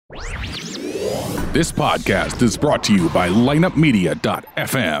This podcast is brought to you by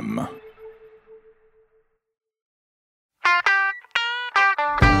lineupmedia.fm.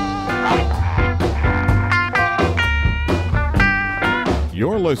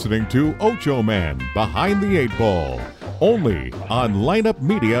 You're listening to Ocho Man Behind the Eight Ball, only on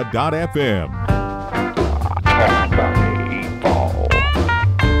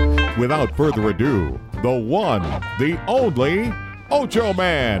lineupmedia.fm. Without further ado, the one, the only Ocho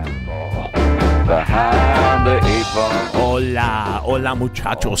Man. Behind the eight ball. Hola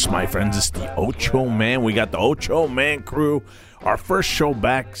muchachos, my friends. It's the Ocho Man. We got the Ocho Man crew. Our first show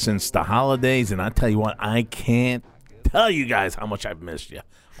back since the holidays, and I tell you what, I can't tell you guys how much I've missed you.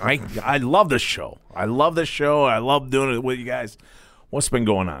 I love this show. I love doing it with you guys. What's been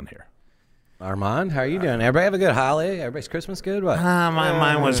going on here? Armand, how are you doing? Everybody have a good holiday? Everybody's Christmas good? What?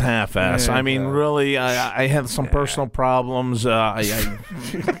 Mine was half-ass. I mean, really, I had some personal problems.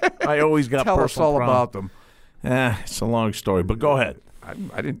 I always got Tell personal us all problems. about them. It's a long story, but go ahead. I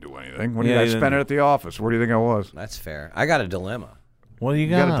didn't do anything. When did I spend it at the office? Where do you think I was? That's fair. I got a dilemma. What do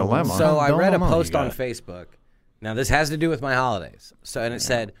you got a dilemma. So I read a post on Facebook. Now, this has to do with my holidays. And it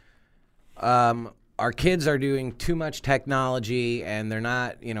said, our kids are doing too much technology and they're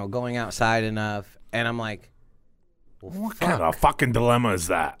not, going outside enough. And I'm like, what kind of fucking dilemma is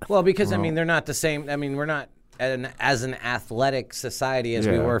that? Well, because, they're not the same. I mean, we're not as an athletic society as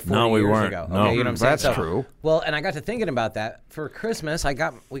we were 40 years ago. No, okay, you know what I'm saying? That's true. Well, and I got to thinking about that. For Christmas, we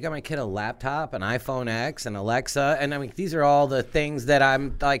got my kid a laptop, an iPhone X, and Alexa. And, these are all the things that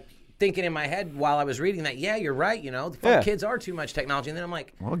I'm, like, thinking in my head while I was reading that, yeah, you're right, the kids are too much technology. And then I'm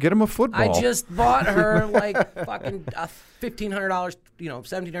like, well, get them a football. I just bought her like fucking $1,500,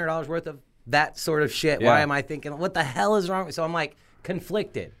 $1,700 worth of that sort of shit. Yeah. Why am I thinking, what the hell is wrong? So I'm like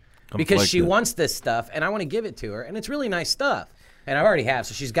conflicted because she wants this stuff and I want to give it to her and it's really nice stuff. And I already have,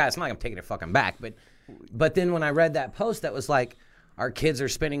 so she's got, it's not like I'm taking it fucking back. But then when I read that post that was like, our kids are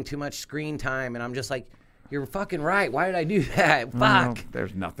spending too much screen time and I'm just like, you're fucking right. Why did I do that? Fuck. Well,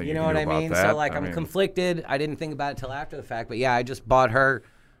 there's nothing you can do about that. So, I'm conflicted. I didn't think about it till after the fact. But, yeah, I just bought her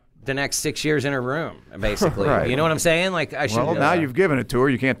the next 6 years in her room, basically. Right. You know what I'm saying? Like I should. Well, now you've given it to her.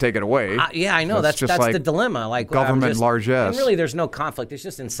 You can't take it away. Yeah, I know. That's just like the dilemma. Like government largesse. And really, there's no conflict. It's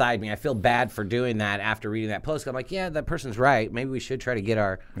just inside me. I feel bad for doing that after reading that post. I'm like, yeah, that person's right. Maybe we should try to get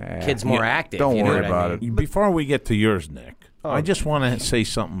our kids more active. Don't you know worry about it. Before we get to yours, Nick, I just want to say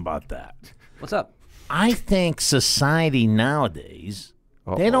something about that. What's up? I think society nowadays,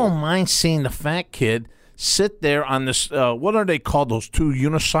 they don't mind seeing the fat kid sit there on this, what are they called, those two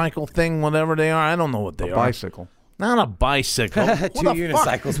unicycle thing, whatever they are? I don't know what they are. Bicycle. Not a bicycle. Two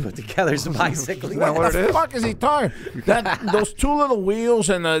unicycles put together is a bicycle. What the fuck is he talking? Those two little wheels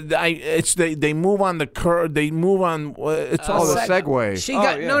and they move on the curve. They move on. It's all the Segway. She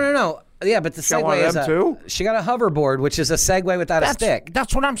got no. Yeah, but the Segway is she got a hoverboard, which is a Segway without a stick.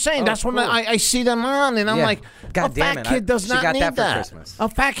 That's what I'm saying. That's what I see them on, and I'm like, God damn fat kid does not need that. A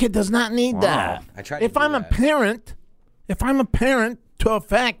fat kid does not need that. I tried. If I'm a parent to a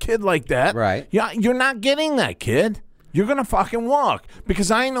fat kid like that, right? Yeah, you're not getting that kid. You're going to fucking walk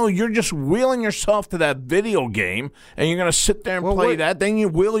because I know you're just wheeling yourself to that video game and you're going to sit there and play that. Then you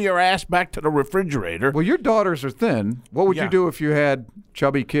wheel your ass back to the refrigerator. Well, your daughters are thin. What would you do if you had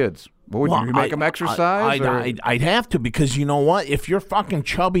chubby kids? What would you make them exercise? I'd have to because you know what? If you're fucking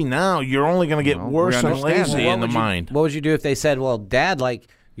chubby now, you're only going to get worse and lazy in the mind. What would you do if they said, well, Dad,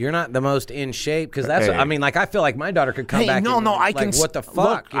 you're not the most in shape because that's. I feel like my daughter could come back. I can. What the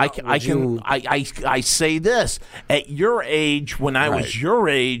fuck? Look, I say this at your age. When I was your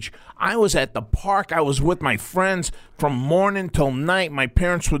age, I was at the park. I was with my friends from morning till night. My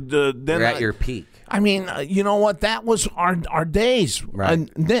parents would. Then you're at your peak. I mean, you know what? That was our days. Right.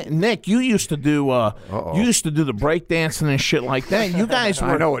 Nick, you used to do the break dancing and shit like that. You guys were.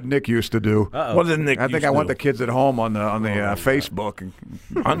 I know what Nick used to do. What did Nick? I think I want the kids at home on the Facebook.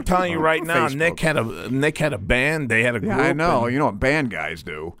 I'm telling you right now, Facebook. Nick had a band. They had a group. Yeah, I know. You know what band guys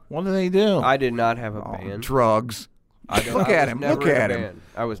do? What do they do? I did not have a band. Drugs. Look at him.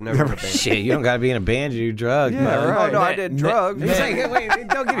 I was never in a band. Shit, you don't got to be in a band to do drugs. Yeah, man. right. Oh, no, I did drugs. Wait,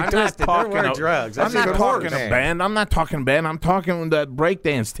 don't get it twisted. There were drugs. I'm not talking a band. I'm not talking band. I'm talking that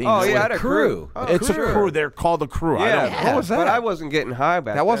breakdance team. Oh, yeah, I had a crew. It's a crew. They're called a crew. Yeah. What was that? But I wasn't getting high back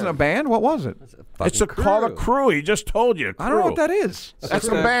then. That wasn't a band? What was it? It's called a crew. He just told you. I don't know what that is. That's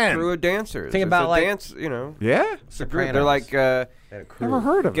a band. Crew of dancers. Think about like dance, Yeah? It's a group. They're like Never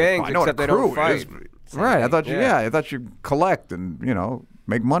heard of gangs, it. except they don't fight. Right. I thought you collect and,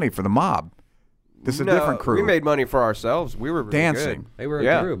 make money for the mob. This is a different crew. We made money for ourselves. We were really dancing. Good. They were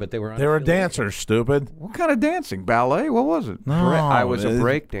a crew, but they were They were dancers, stupid. What kind of dancing? Ballet? What was it? No, I was a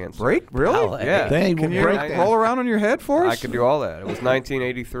break dancer. Break? Really? Ballet. Yeah. They Can you break roll around on your head for us? I could do all that. It was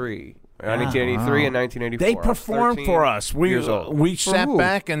 1983. 1983 and 1984. They I was performed 13 for us. years old. We sat who?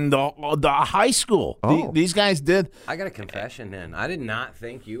 back in the high school. Oh. These guys did. I got a confession then. I did not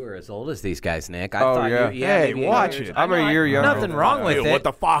think you were as old as these guys, Nick. I Oh, thought yeah. you, Hey, maybe watch years- it. I I'm a know, year younger Nothing than wrong that. with it. What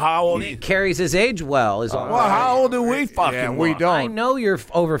the fuck? How old? Nick carries his age well. Is all Well, how old do we fucking? Yeah, we want? don't. I know you're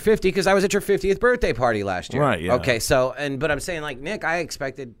over 50 because I was at your 50th birthday party last year. Right, yeah. Okay, so but I'm saying like Nick, I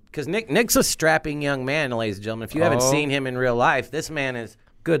expected because Nick's a strapping young man, ladies and gentlemen. If you haven't seen him in real life, this man is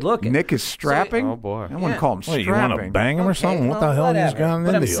good looking. Nick is strapping? Oh, boy. I wouldn't call him Wait, strapping. you want to bang him or something? What the hell he's gotten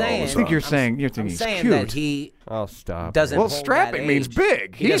But I'm into? saying- I think you're saying I'm he's saying cute. that he Oh, stop. doesn't. Well, hold strapping that means age.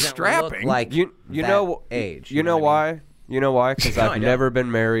 big. He He's doesn't strapping. Look like You that know age. You know what I mean? why? You know why? Because No, I I've don't. never been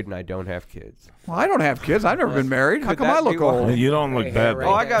married and I don't have kids. Well, I don't have kids. I've never been married. How Could come that I look be why? old? You don't look Gray bad. hair though. right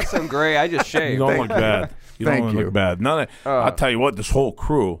Oh, I got some gray. I just You shaved. don't look bad. You Thank don't you. look bad. None of, I'll tell you what. This whole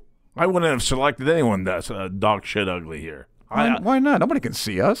crew, I wouldn't have selected anyone that's dog shit ugly here. Why not? Nobody can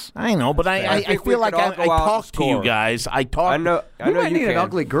see us. I know, but I think we feel like could all I go out talk and to you score. guys. I talk. I know. We might you need an can.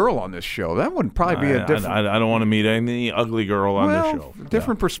 ugly girl on this show. That would probably be a different. I don't want to meet any ugly girl on well, the show.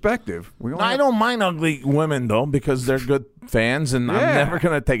 different perspective. We only I have- don't mind ugly women though because they're good fans, and Yeah. I'm never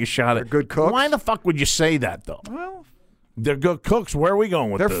gonna take a shot They're at good cooks. Why the fuck would you say that though? Well, They're good cooks. Where are we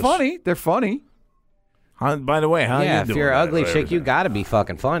going with they're this? funny. They're funny. By the way, how Yeah, you if doing? you're an by the ugly way? chick, you got to be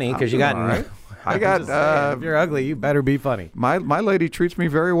fucking funny because you got. All right. I got if you're ugly, you better be funny. my lady treats me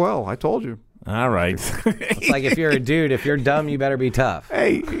very well. I told you. All right. It's like if you're a dude, if you're dumb, you better be tough.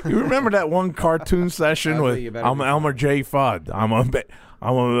 Hey, you remember that one cartoon session Ugly, with you better be Elmer J. Fudd?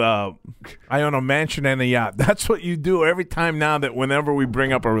 I own a mansion and a yacht. That's what you do every time now. That whenever we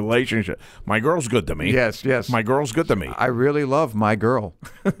bring up a relationship, my girl's good to me. Yes, yes. My girl's good to me. I really love my girl.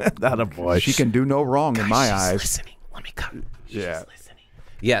 Not a boy. She can do no wrong in my eyes. Listening. Let me come. Yeah.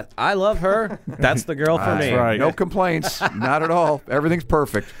 Yeah, I love her. That's the girl for me. right. No complaints. Not at all. Everything's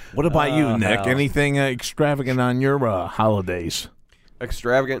perfect. What about you, Nick? hell. Anything extravagant on your holidays?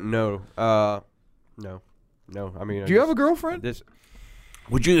 Extravagant? No. No. I mean, Do you have a girlfriend? This.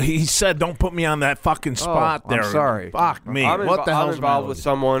 Would you? He said, "Don't put me on that fucking spot." I'm there. sorry. Fuck me. I'm, What the I'm hell's involved with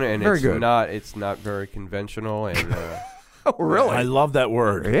someone, and Very it's good. not. It's not very conventional, and Oh, really? I love that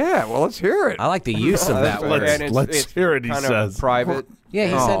word. Yeah. Well, let's hear it. I like the use of that word. and let's hear it, he kind says. of private. Yeah,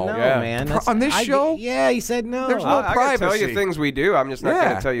 he said Oh, no, yeah. man. On this show? Yeah, he said no. There's no I can tell privacy. you things we do. I'm just not going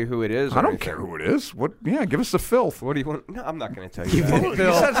Yeah. to tell you who it is. Or I don't anything. care who it is. What? Yeah, give us the filth. What do you want? No, I'm not going to tell you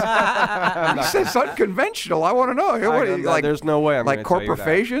that. He says unconventional. I want to know. What, don't know. like, There's no way I'm like gonna tell you that.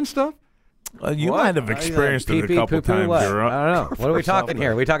 corporophagia and stuff? You What? might have experienced it a Pee-pee, couple poo-poo, times. what? You're up. I don't know. What are we talking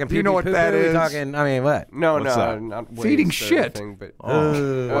here? Are we talking Do you know what pee-pee, that poo-poo? is? Are we talking, I mean, what? No, What's no, that? not Feeding waste or shit. anything, but,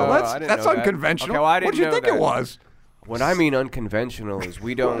 Well, I didn't that's know that. unconventional. Okay, well, I didn't What'd you know think that. it was? What I mean unconventional is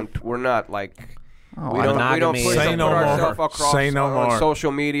we're not like Oh, we I don't monogamy. put, Say don't no put more. ourselves across Say no on more.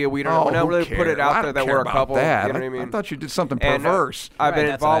 social media. We Oh, don't who really put cares? it out I there don't that care we're a about couple. that. You know what I mean? I thought you did something And, perverse. I've been Right,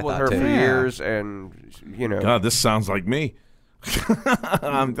 that's what I involved with her thought, for too. years, and you know. God, this sounds like me.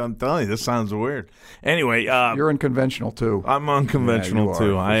 I'm telling you, this sounds weird. Anyway, You're unconventional too. I'm unconventional Yeah, you are,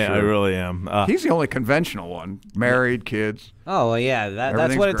 too. for I sure. really am. He's the only conventional one. Married, kids. Oh, well, yeah, that's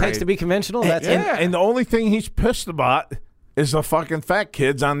Everything's what it takes great. to be conventional. That's and, Yeah. and the only thing he's pissed about is the fucking fat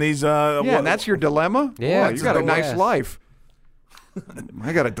kids on these. Yeah, and that's your dilemma? Yeah, Boy, you got a nice yes. life.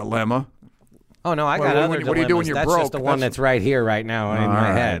 I got a dilemma. Oh, no, I got Well, other what do you do when dilemmas. you're That's broke? just the one that's right here, right now in All my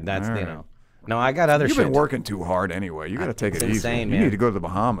right, head. That's, all you right. know. No, I got other You've shit. been working too hard anyway. You got to take It's it easy. insane, You man. need to go to the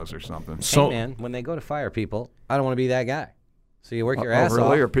Bahamas or something. So Hey, man, when they go to fire people, I don't want to be that guy. So you work your Oh, ass really?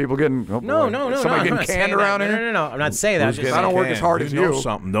 off. Are people getting? Oh, No, boy. no, no. Somebody no, I'm getting not canned saying around that. here? No. I'm not saying that. I'm just I don't work as hard as know you.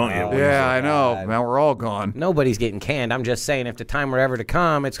 something, don't you? Yeah, I know. God. Now we're all gone. Nobody's getting canned. I'm just saying if the time were ever to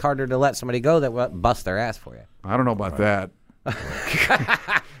come, it's harder to let somebody go that will bust their ass for you. I don't know about that.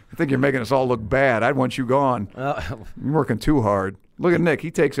 I think you're making us all look bad. I'd want you gone. You're working too hard. Look at Nick.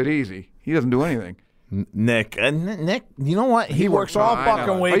 He takes it easy. He doesn't do anything. Nick, Nick, you know what? He works all I know.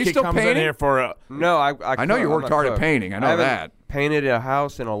 fucking Are week. you He still comes in painting? here for a. No, I know you I'm worked a hard at cook. painting. I know haven't that. Painted a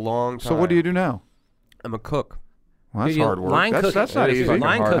house in a long time. So what do you do now? I'm a cook. Well, that's Dude, hard work. line That's cooking- not it is easy. fucking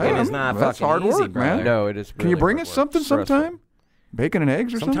line hard. cooking Yeah, is not that's fucking hard easy, work, brother. man. No, it is. Can you really bring hard us work. something Stressful. sometime? Bacon and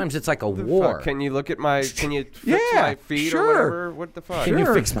eggs or Sometimes it's like a war. Fuck, can you look at my? Can you fix Yeah, my feet sure. or whatever? What the fuck? Can you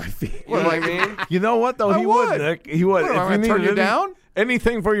Sure. fix my feet? You know what I mean? You know what though? I He would, would. Nick. He would. What, am I If gonna turn needed you down?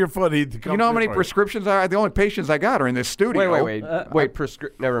 anything for your foot, he'd come. You know how many for you. prescriptions the only patients I got are in this studio. Wait.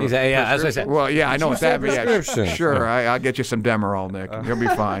 Never mind. He's yeah, as I said. Well, yeah, I know what that means. Yeah, prescription. sure, I'll get you some Demerol, Nick. You'll be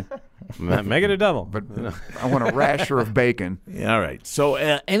fine. Make it a double. But I want a rasher of bacon. Yeah, all right. So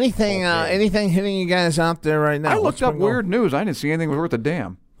anything hitting you guys out there right now? I looked up weird news. I didn't see anything worth a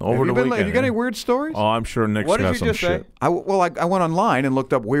damn. Over the weekend. Have you got any weird stories? Oh, I'm sure Nick's What did got you some just shit. say? I went online and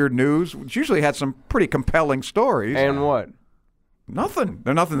looked up weird news, which usually had some pretty compelling stories. And what? Nothing.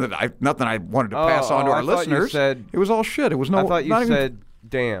 They're nothing I wanted to pass on to our I thought you listeners. said- it was all shit. It was no. I thought you not even- said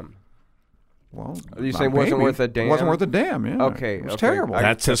damn. Well, You saying wasn't maybe. worth a damn? It wasn't worth a damn. Yeah. Okay, It was okay. terrible.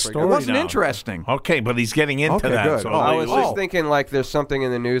 That's his story. It wasn't now. interesting. Okay, but he's getting into Okay, that. good. So Oh, I was Oh. just thinking like there's something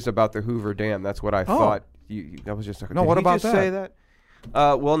in the news about the Hoover Dam. That's what I thought. I was just like, No, did what he about just that? say that?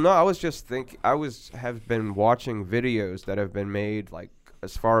 Well, no, I was just thinking. Have been watching videos that have been made like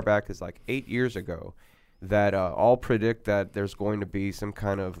as far back as like 8 years ago, that all predict that there's going to be some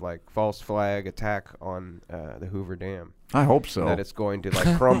kind of like false flag attack on the Hoover Dam. I hope so. That it's going to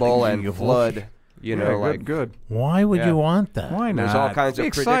like crumble and flood. You know, Yeah, like good. why would Yeah. you want that? Why not? there's all kinds of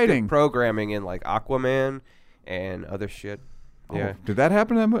It's predictive exciting. programming in like Aquaman and other shit. Oh, Yeah. did that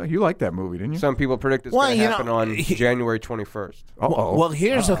happen? To that movie? You liked that movie, didn't you? Some people predict it's Well, going to you happen know, on January 21st. Uh-oh. Well,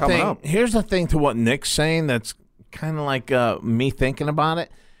 here's the Coming thing. up. Here's the thing to what Nick's saying. That's kind of like me thinking about it.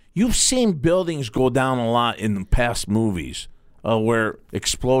 You've seen buildings go down a lot in the past movies, where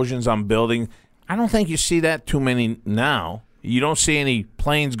explosions on building. I don't think you see that too many now. You don't see any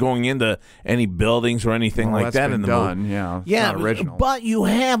planes going into any buildings or anything Well, like that's that been in the done, movie. yeah. It's Yeah, not original. but you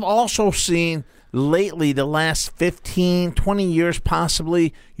have also seen lately, the last 15, 20 years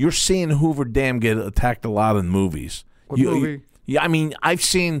possibly, you're seeing Hoover Dam get attacked a lot in movies. What movie? Yeah, I mean, I've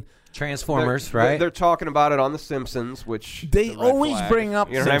seen... Transformers, right? They're talking about it on The Simpsons, which They is a red always flag. bring up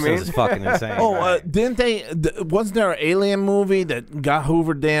You know what I mean? Simpsons is fucking insane. Oh, didn't they? Wasn't there an alien movie that got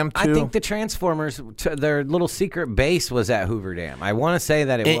Hoover Dam too? I think the Transformers, their little secret base was at Hoover Dam. I want to say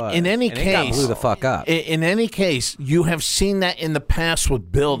that it was. In any and it got case, blew the fuck up. In any case, you have seen that in the past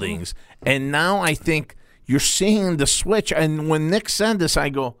with buildings, and now I think you're seeing the switch. And when Nick said this, I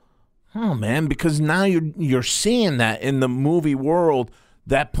go, "Oh man," because now you're seeing that in the movie world,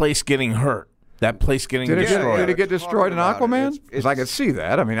 that place getting hurt. That place getting Did it, destroyed. did it get destroyed in Talking about it. Aquaman? Because I could see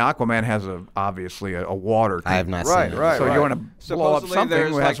that. I mean, Aquaman has obviously a water. I have not Right, seen it. right, So right. you want to blow up Supposedly something there's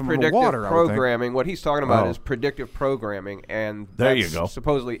that like has some predictive water, I would think. programming. What he's talking about Oh. is predictive programming, and There you that's go.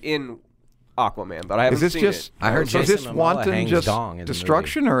 supposedly in Aquaman, but I haven't Is this seen just? it. I heard so is Jason this Momoa wanton hangs just dong in the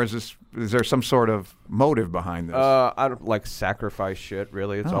destruction, or is there some sort of motive behind this? I don't like sacrifice shit.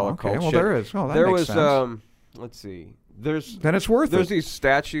 Really, it's Oh, all okay. occult Well, shit. there is. Oh, that there makes was sense. Let's see. There's Then it's worth there's it. these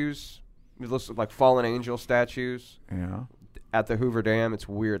statues. It looks like fallen angel statues Yeah, at the Hoover Dam. It's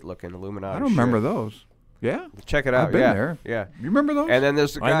weird looking Illuminati. I don't remember shit. those. Yeah, Check it out. I've been yeah. there. Yeah. You remember those? And then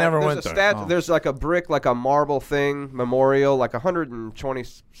there's a I guy, never there's went a there. statue. Oh. There's like a brick, like a marble thing, memorial. Like 120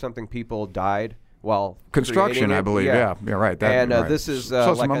 something people died while Construction, creating I it. believe. Yeah, right. That, And right. this is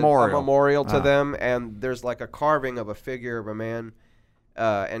so it's like a memorial. a memorial to Ah. them. And there's like a carving of a figure of a man,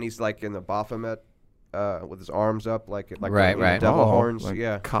 and he's like in the Baphomet. With his arms up, like Right, the right. devil Oh, horns, like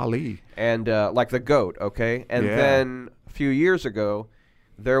yeah, Kali. and like the goat, okay. And Yeah. then a few years ago,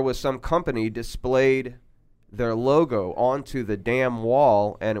 there was some company displayed their logo onto the dam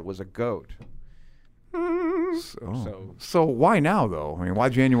wall, and it was a goat. So why now though? I mean, why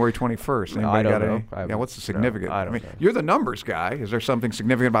January 21st? Anybody I don't got know. any? I haven't- Yeah, what's the no, significance? I don't mean, know. you're the numbers guy. Is there something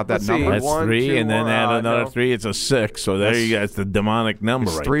significant about that Let's see. number? That's 1, 3, 2, and then 1, add another no. 3. It's a 6. So there you go. It's the demonic number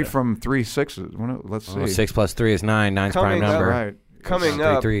It's right 3 there. from 3 6s. Let's see. Oh, 6 plus 3 is 9. 9's prime Coming up, number. Right. Coming Three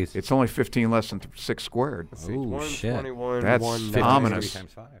up, threes. It's only 15 less than 6 squared. Ooh, shit. 121, That's 190. ominous. 3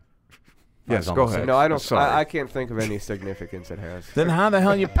 times 5. Yes, Five's go almost ahead. No, I don't. Sorry. I can't think of any significance it has. Then how the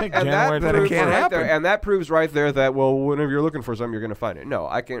hell you pick And January that proves can't right happen. there, and that proves right there that whenever you're looking for something, you're going to find it. No,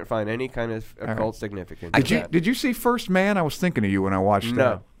 I can't find any kind of occult significance. in that. Did you see First Man? I was thinking of you when I watched No.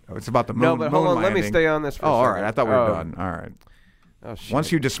 that. Oh, it's about the moon. No, but hold moon on. Let me landing. stay on this for Oh, a all second. right. I thought we were done. All right. Oh, shit.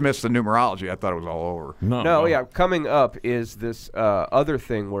 Once you dismissed the numerology, I thought it was all over. No, yeah. Coming up is this other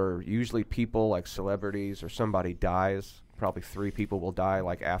thing where usually people, like celebrities or somebody dies. Probably 3 people will die,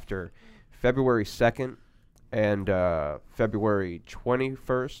 like after February 2nd and February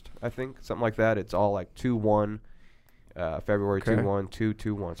 21st, I think, something like that. It's all like 2-1, February Okay. 2-1,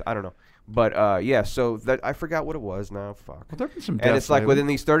 2-2-1. I don't know. But yeah, so that I forgot what it was now. Fuck. Well, there've been some And deaths it's like lately. within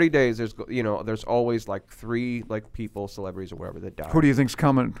these 30 days, there's always like 3 like people, celebrities or whatever that die. Who do you think's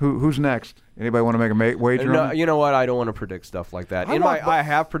coming? Who's next? Anybody want to make a wager? No, on it? you know what? I don't want to predict stuff like that. want- I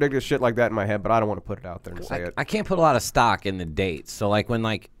have predicted shit like that in my head, but I don't want to put it out there and say it. I can't put a lot of stock in the dates. So like when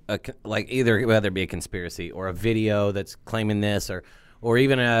either whether it be a conspiracy or a video that's claiming this or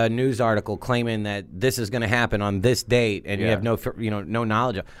even a news article claiming that this is going to happen on this date and you Yeah. have no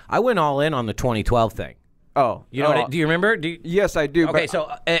knowledge of. I went all in on the 2012 thing. Oh, You know do you remember? Yes, I do. Okay, but so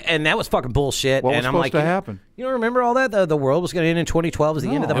and that was fucking bullshit. What was and I'm supposed like, to happen? You don't remember all that? The world was going to end in 2012. It was the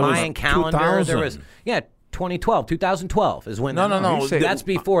end of the it was Mayan calendar. 2000. There was 2012 is when. No. That's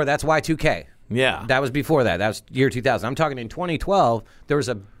before. That's Y2K. Yeah. That was before that. That was year 2000. I'm talking in 2012. There was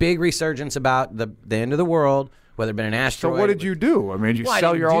a big resurgence about the end of the world. Whether it been an So asteroid. what did you do? I mean, did you Well, I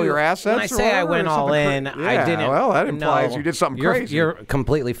sell didn't all do- your assets? When I or say I whatever, went or all something in, yeah, I didn't. Well, that implies no, you did something you're, crazy. You're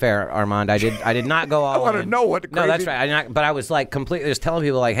completely fair, Armand. I did not go all in. wanna know what No, that's crazy- right. But I was like completely just telling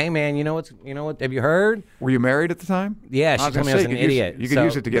people like, hey man, you know what? Have you heard? Were you married at the time? Yeah, I she was told me gonna I was say, an you could use- idiot. you could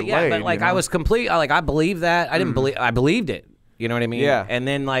use it to get yeah, laid, but like you know? I was I believed that. I didn't believe. I believed it. You know what I mean? Yeah. And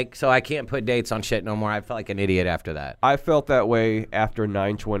then like, so I can't put dates on shit no more. I felt like an idiot after that. I felt that way after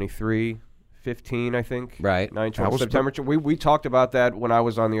 9/23/15, I think. Right. 9/20 September. We talked about that when I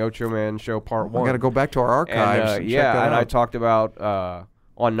was on the Ocho Man Show Part 1. I got to go back to our archives. And, and check that and I out. talked about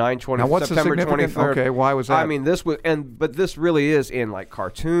on 9/20 Now, what's the September significance? 23rd. Okay, why was that? I mean, this was but this really is in like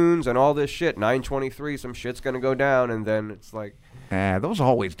cartoons and all this shit. 9/23, some shit's gonna go down, and then it's like. Those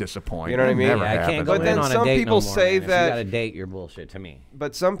always disappoint. You know what I It mean? Never Yeah, I can't happens. go But in then on some a date people no more, say man. that- If you got a date, you're bullshit to me.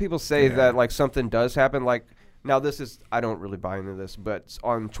 But some people say that like something does happen. Like now, this is I don't really buy into this, but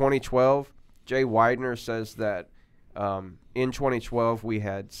on 2012, Jay Weidner says that in 2012 we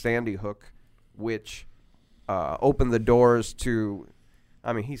had Sandy Hook, which opened the doors to.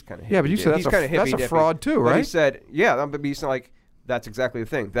 I mean, he's kind of Yeah, but you said he's that's kinda a hippy-dippy. fraud too, But right? he said, yeah, but he's like that's exactly the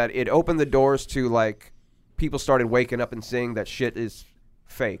thing that it opened the doors to like people started waking up and seeing that shit is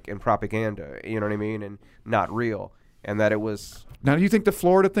fake and propaganda. You know what I mean, and not real, and that it was. Now, do you think the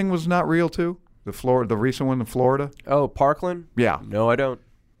Florida thing was not real too? The recent one in Florida? Oh, Parkland? Yeah. No, I don't.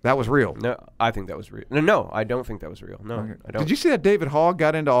 That was real. No, I think that was real. No, I don't think that was real. No, I don't. Did you see that David Hogg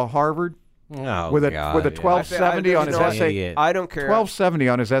got into Harvard Oh, with a God, with a yeah. 1270 on his Idiot. SAT? I don't care. 1270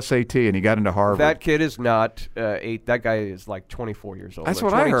 on his SAT, and he got into Harvard. That kid is not that guy is like 24 years old. That's or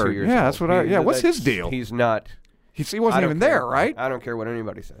what I 22 heard. years Yeah, old. that's what I- yeah, what's his that's- deal? He's not. he I wasn't don't even care. there, right? I don't care what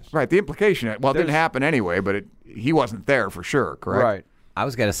anybody says. Right. The implication, well, it didn't There's- happen anyway, but he wasn't there for sure, correct? Right. I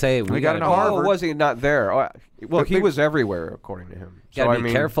was gonna say we got gotta into be- Harvard. Oh, was he not there? Oh, well, But he they- was everywhere, according to him. So Gotta I be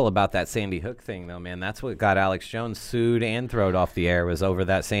mean, careful about that Sandy Hook thing, though, man. That's what got Alex Jones sued and thrown off the air was over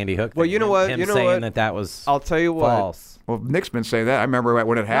that Sandy Hook. Well, thing. you know Him- what? Him You know saying what? that was I'll tell you what. false. Well, Nick's been saying that. I remember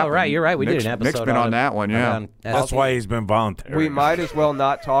when it happened. Oh, right. You're right. We Nick's, did an episode. Nick's been on that one, yeah. That's why he's been voluntary. We might as well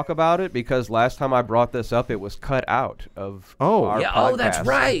not talk about it because last time I brought this up, it was cut out of our Yeah, podcast. oh, that's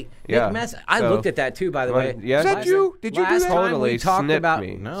right. Yeah. Nick I So- looked at that too, by the Well, way. yeah. Is that Last- you? Did you do last that? time Totally we talked snipped about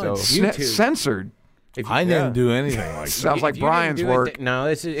me, no, so- it's YouTube. Censored. I didn't do anything like that. Sounds like If you didn't Brian's do it, work. no,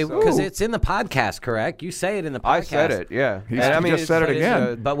 it's because it's in the podcast, correct? You say it in the podcast. I said it, yeah. He And I mean, just said it it's,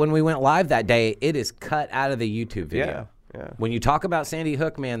 again. But when we went live that day, it is cut out of the YouTube video. Yeah. When you talk about Sandy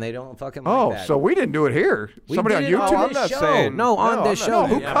Hook, man, they don't fucking Oh, like that. so we didn't do it here. We Somebody on did it YouTube? on I'm this not show. saying- No, on no, this I'm show. not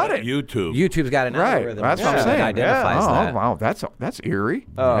Who saying- cut it? YouTube. YouTube's got an Right. algorithm. That's what I'm that saying. identifies yeah. that. Oh, wow. That's eerie.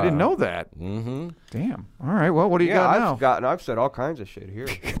 I didn't know that. Mm-hmm. Damn. All right. Well, what do you got now? I've said all kinds of shit here.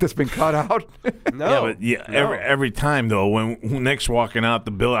 That's been cut out. No. Yeah, but every time though, when Nick's walking out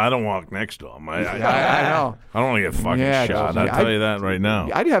the building, I don't walk next to him. I know. I don't want to get fucking Yeah, shot. yeah, I'll tell you that right now.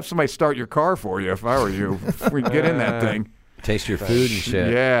 I'd have somebody start your car for you if I were you. If we can get in that thing. Taste your food and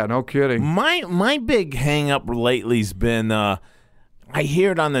shit. Yeah, no kidding. My big hang up lately's been I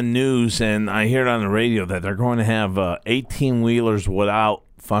hear it on the news and I hear it on the radio that they're going to have 18-wheelers without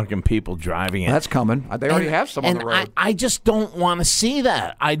fucking people driving it. That's coming. They already have some on and the road. I just don't want to see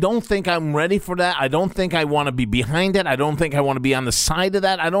that. I don't think I'm ready for that. I don't think I want to be behind it. I don't think I want to be on the side of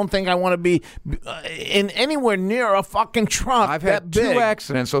that. I don't think I want to be in anywhere near a fucking truck. I've that had two big.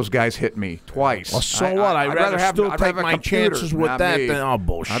 accidents. Those guys hit me twice. Well, so what? I'd rather still take a my computer, chances with not that me. than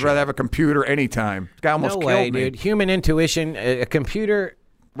bullshit. I'd rather have a computer anytime. This guy almost No killed way, me. dude. Human intuition, a computer.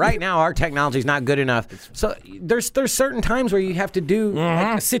 Right now, our technology is not good enough. So there's certain times where you have to do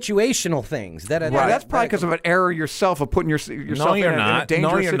like, situational things. That Yeah, that's probably because of an error yourself of putting yourself No, you're in a not.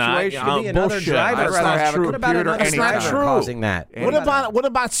 dangerous No, you're not. situation. Yeah, Could be another bullshit. driver. I'd That's rather not have true. a What about computer another anytime. driver causing that? What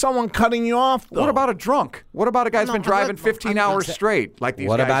about someone cutting you off? Though? What about a drunk? What about a guy's No, been driving 15 hours straight like these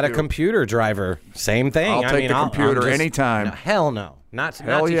What guys about do? a computer driver? Same thing. I'll I take mean, the I'm computer just- anytime. No, hell no. Not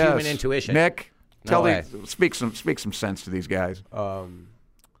Hell to yes. human intuition. Nick, No way. speak some sense to these guys.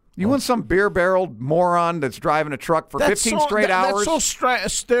 You want some beer-barreled moron that's driving a truck for 15 straight hours? That's so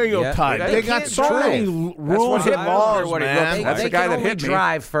stereotyped. Yeah, they got so many rules and laws, man. That's they the guy can that only hit me.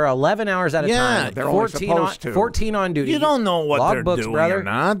 drive for 11 hours at a time. They're only supposed to. 14 on duty. You don't know what they're Logbooks, doing brother. or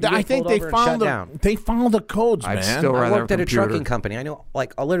not. You get I think pulled they over and found shut down. they found the codes, I'd man. still I rather worked have at a computer. trucking company. I know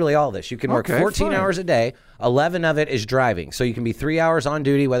literally all this. You can work Okay, 14 fine. hours a day. 11 of it is driving. So you can be 3 hours on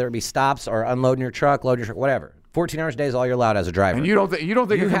duty, whether it be stops or unloading your truck, loading your truck, whatever. 14 hours a day is all you're allowed as a driver. And you don't think You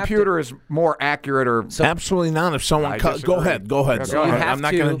a have computer is more accurate or? Absolutely not. If someone go disagree. ahead. Go ahead. So you I'm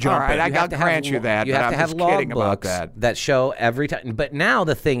not going to jump All right, in. I'll grant you that. You but have I'm to have just kidding about logbooks that show every time. But now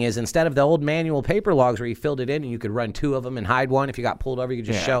the thing is, instead of the old manual paper logs where you filled it in and you could run 2 of them and hide one, if you got pulled over, you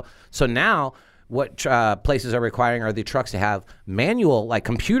could just show. So now what places are requiring are the trucks to have manual, like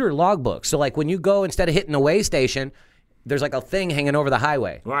computer logbooks. So like when you go, instead of hitting the weigh station, there's like a thing hanging over the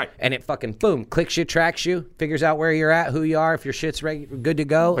highway. Right. And it fucking, boom, clicks you, tracks you, figures out where you're at, who you are, if your shit's good to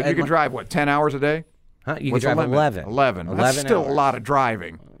go. But you can drive, 10 hours a day? Huh? You can What's the drive limit? 11. 11. That's still hours. a lot of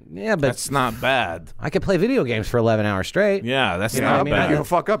driving. Yeah, but That's not bad. I could play video games for 11 hours straight. Yeah, that's You know, not I mean, bad. you don't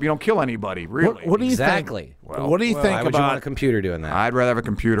fuck up. You don't kill anybody, really. What do you Exactly. think? What do you Why think would you want a about? computer doing that? I'd rather have a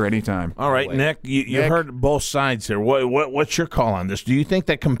computer anytime. All right, Nick, you Nick? heard both sides here. What's your call on this? Do you think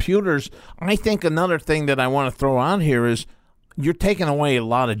that computers? I think another thing that I want to throw on here is you're taking away a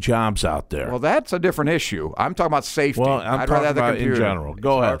lot of jobs out there. Well, that's a different issue. I'm talking about safety. Well, I'm I'd talking rather have the about computer. in general.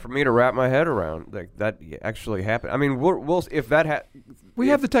 Go Hard ahead. for me to wrap my head around that actually happened. I mean, we'll if that We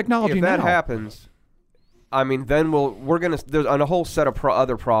have the technology if that now. happens, I mean, then we're gonna there's a whole set of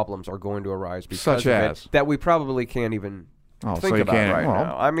other problems are going to arise because Such of as? it that we probably can't even Oh, think so you about can't- right well,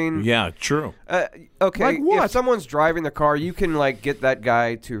 now. I mean, Yeah, true. okay, Like what? if someone's driving the car, you can like get that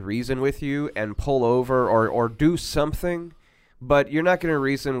guy to reason with you and pull over or do something, but you're not going to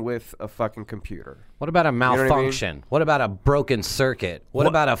reason with a fucking computer. What about a what I mean? malfunction? What about a broken circuit? What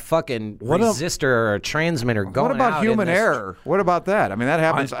about a fucking resistor or a transmitter going What about out human in this- error? What about that? I mean, that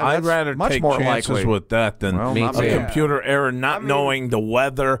happens. I'd that's rather much take more chances likely. with that than Well, Me a too. computer error, not knowing the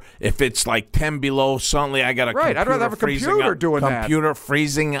weather. If it's like 10 below, suddenly I got a Right, computer I'd rather have a freezing computer up, doing that. Computer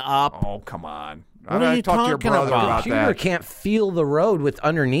freezing up. Oh, come on. What are you talk to your talking brother about? about Computer that. can't feel the road with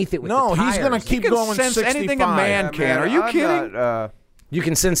underneath it with No, the he's tires. going to keep You can going sense 65. anything a man can. Are you I'm kidding? not, You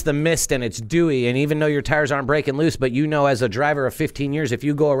can sense the mist and it's dewy, and even though your tires aren't breaking loose, but you know as a driver of 15 years, if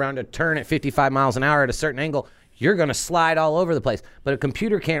you go around a turn at 55 miles an hour at a certain angle, you're going to slide all over the place. But a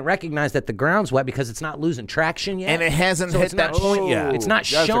computer can't recognize that the ground's wet because it's not losing traction yet. And it hasn't So hit it's not that point yet. It's not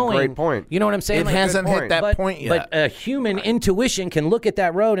That's a showing. great point. You know what I'm saying? It Like, hasn't good hit point. that but, point yet. But a human intuition can look at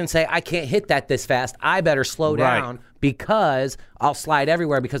that road and say, I can't hit that this fast. I better slow Right. down because I'll slide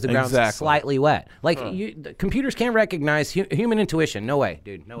everywhere because the ground's Exactly. slightly wet. Like, the computers can't recognize human intuition. No way,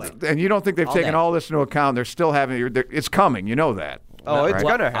 dude. No way. And you don't think they've taken day. all this into account? They're still having. It's coming. You know that. Oh, it's Right.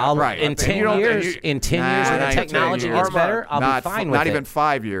 gonna happen. I'll- Right. In And 10 you don't- years, you- in 10 Nah, years when not the even 10 technology years. gets better, I'll Not be fine with Not it. even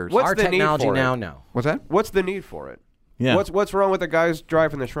 5 years. What's Our the need technology for it? now, no. What's that? What's the need for it? Yeah. What's wrong with the guys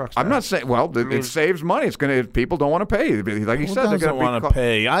driving the trucks? I'm now? not saying. Well, it saves money. It's gonna. People don't want to pay. Like you Who said, they're doesn't gonna be want to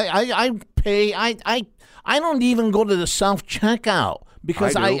pay? I pay. I don't even go to the self checkout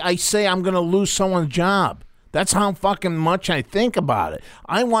because I do. I say I'm going to lose someone's job. That's how fucking much I think about it.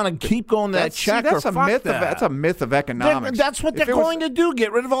 I want to keep going to that checker. That's a Fuck myth. that. That's a myth of economics. That's what If they're it was- going to do.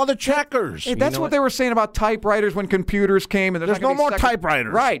 Get rid of all the checkers. Hey, that's what they were saying about typewriters when computers came. And There's not gonna no be more second-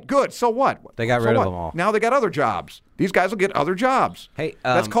 typewriters. Right. Good. So what? They got So rid of what? them all. Now they got other jobs. These guys will get other jobs. Hey,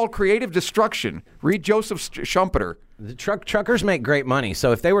 that's called creative destruction. Read Joseph Schumpeter. The truckers make great money.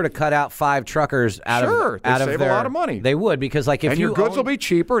 So if they were to cut out 5 truckers out Sure, of they'd out save of a their, lot of money. they would, because like if And you your goods own- will be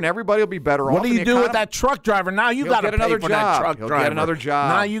cheaper, and everybody will be better off. What do and you the do with economy- that truck driver? Now you He'll got to get pay another for that job. truck He'll driver. get another job.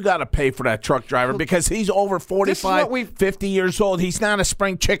 Now you got to pay for that truck driver because he's over 45, 50 years old. He's not a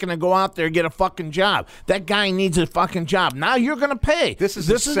spring chicken to go out there and get a fucking job. That guy needs a fucking job. Now you're going to pay. This is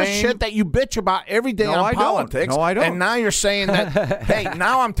the the same- shit that you bitch about every day No, on I don't. politics. No, I don't. And now you're saying that, hey,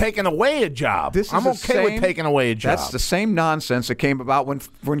 now I'm taking away a job. This is I'm the okay with same- taking away a job. That's the same nonsense that came about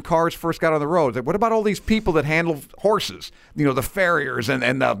when cars first got on the road. What about all these people that handle horses? You know, the farriers and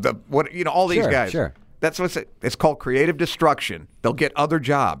the what? You know, all these Sure, guys. sure. That's what it's called. Creative destruction. They'll get other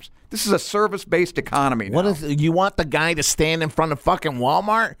jobs. This is a service-based economy now. What is you want the guy to stand in front of fucking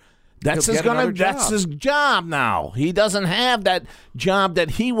Walmart? That's He'll his get another that's job. his job now. He doesn't have that job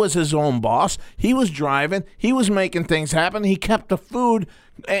that he was his own boss. He was driving. He was making things happen. He kept the food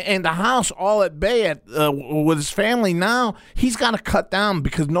and the house all at bay with his family. Now he's got to cut down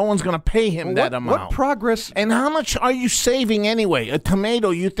because no one's going to pay him that amount. What progress? And how much are you saving anyway? A tomato,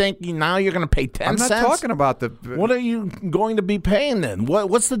 you think now you're going to pay 10 I'm not cents? talking about the. What are you going to be paying then?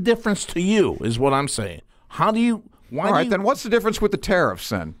 What's the difference to you is what I'm saying. How do you All right, then what's the difference with the tariffs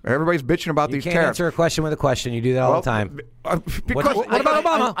then? Everybody's bitching about these can't tariffs. answer a question with a question. You do that all the time. Because What about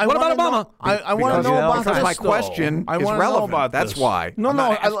Obama? What about Obama? I want to know about because this. my question I is wanna relevant. Know about That's this. why. No,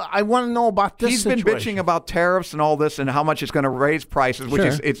 I want to know about this. He's been bitching about tariffs and all this and how much it's going to raise prices, which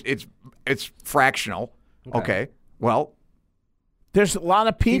is it's fractional. Okay. Well, there's a lot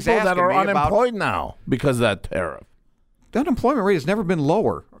of people that are unemployed now because of that tariff. The unemployment rate has never been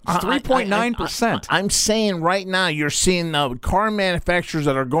lower. It's 3.9%. I'm saying right now you're seeing car manufacturers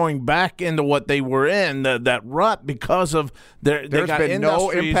that are going back into what they were in, that rut because of their. There's been no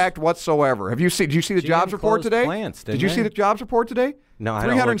impact whatsoever. Did you see the jobs report today? Did you see the jobs report today? No, I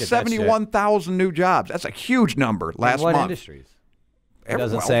don't look at that shit. 371,000 new jobs. That's a huge number last month. What industries? It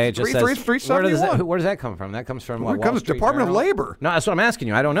doesn't say. It just says. 371. Where does that come from? That comes from It comes from Department of Labor. No, that's what I'm asking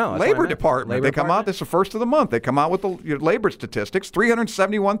you. I don't know. Labor Department. They come out. This is the first of the month. They come out with the labor statistics.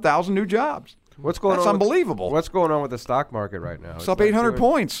 371,000 new jobs. What's going on? That's unbelievable. What's going on with the stock market right now? It's up 800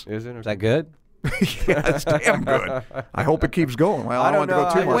 points. Is it? Is that good? Yeah, that's damn good. I hope it keeps going. Well, I don't want to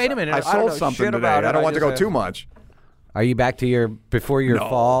go too much. Wait a minute. I sold something today. I don't want to go too much. Are you back to before your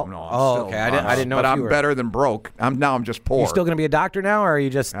fall? No. Oh, okay. I didn't know. But if I'm you were. better than broke. I'm just poor. You still going to be a doctor now, or are you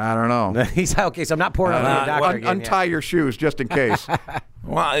just? I don't know. He's okay. So I'm not pouring on a doctor again. Untie your shoes just in case.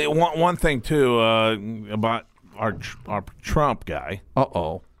 Well, one thing too about our Trump guy.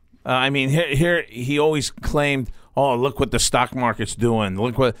 Uh-oh. I mean, here he always claimed, "Oh, look what the stock market's doing."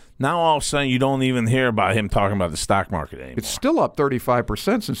 Look what now all of a sudden you don't even hear about him talking about the stock market anymore. It's still up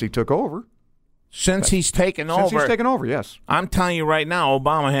 35% since he took over. Since he's taken over, yes. I'm telling you right now,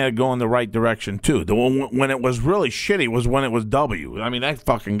 Obama had to go in the right direction too. When it was really shitty was when it was W. I mean, that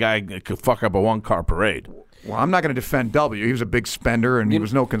fucking guy could fuck up a one-car parade. Well, I'm not going to defend W. He was a big spender and he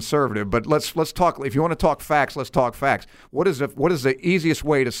was no conservative. But let's talk. If you want to talk facts, let's talk facts. What is the easiest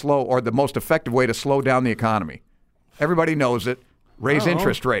way to slow, or the most effective way to slow down the economy? Everybody knows it. Raise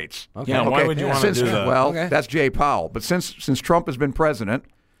interest rates. Okay. Yeah, why would you want to do that? Well, that's Jay Powell. But since Trump has been president,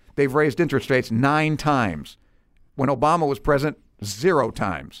 they've raised interest rates 9 times. When Obama was president, 0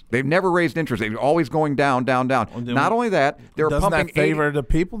 times. They've never raised interest rates. They're always going down, down, down. Well, not only that, they're doesn't pumping. That favor the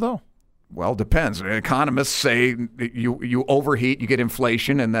people though? Well, depends. Economists say you overheat, you get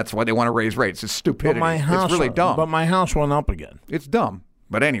inflation, and that's why they want to raise rates. It's stupidity. It's really dumb. But my house went up again. It's dumb.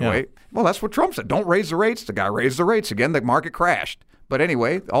 But anyway, well, that's what Trump said. Don't raise the rates. The guy raised the rates again. The market crashed. But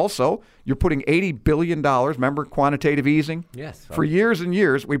anyway, also, you're putting $80 billion, remember quantitative easing? Yes. For years and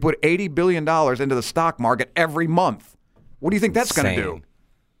years, we put $80 billion into the stock market every month. What do you think that's going to do?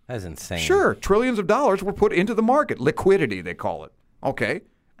 That's insane. Sure. Trillions of dollars were put into the market. Liquidity, they call it. Okay.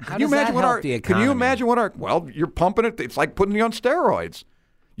 How does that help the economy? Can you imagine well, you're pumping it. It's like putting you on steroids.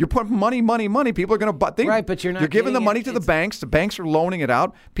 You're putting money. People are going to buy. Right, but you're not. You're giving the money to the banks. The banks are loaning it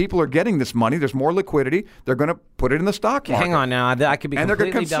out. People are getting this money. There's more liquidity. They're going to put it in the stock market. Hang on now. I could be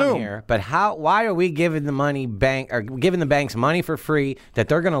completely dumb here. But why are we giving giving the banks money for free that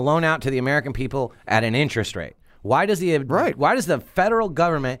they're going to loan out to the American people at an interest rate? Why does the federal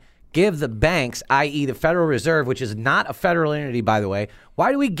government give the banks, i.e. the Federal Reserve, which is not a federal entity, by the way,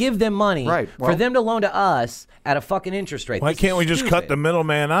 why do we give them money for them to loan to us at a fucking interest rate? Why can't we just cut the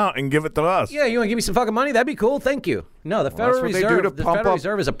middleman out and give it to us? Yeah, you want to give me some fucking money? That'd be cool. Thank you. No, the Federal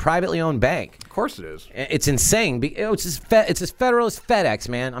Reserve is a privately owned bank. Of course it is. It's insane. It's as federal as FedEx,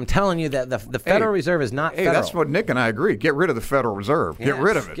 man. I'm telling you that the Federal Reserve is not federal. That's what Nick and I agree. Get rid of the Federal Reserve. Get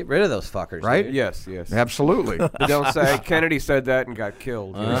rid of it. Get rid of those fuckers. Right? Dude. Yes. Absolutely. Don't say Kennedy said that and got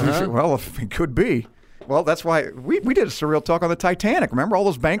killed. Well, it could be. Well, that's why we did a surreal talk on the Titanic. Remember all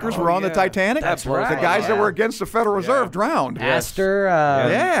those bankers were on the Titanic? That's right. The guys that were against the Federal Reserve drowned. Astor.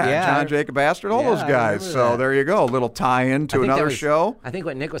 John Jacob Astor, all those guys. So there you go. A little tie-in to another show. I think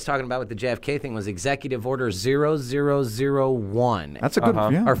what Nick was talking about with the JFK thing was Executive Order 0001. That's a good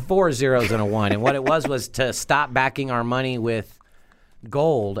one. Or 4 zeros and a 1. And what it was to stop backing our money with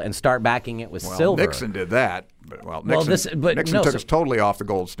gold and start backing it with silver. Nixon did that. Nixon took us totally off the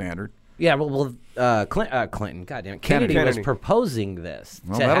gold standard. Yeah, Clinton, goddamn it, Kennedy was proposing this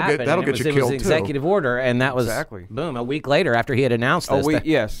to happen. That'll get you killed, it was executive order, and that was boom. A week later, after he had announced this.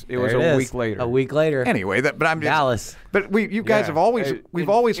 It was a week later. A week later. Anyway, but I'm just, Dallas. But you guys have always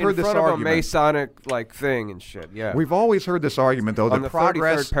always heard this argument. In front of a Masonic thing and shit. Yeah, we've always heard this argument though. On the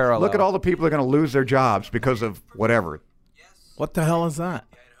progress. 33rd parallel. Look at all the people that are going to lose their jobs because of whatever. What the hell is that?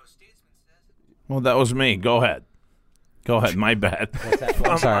 Well, that was me. Go ahead. My bad.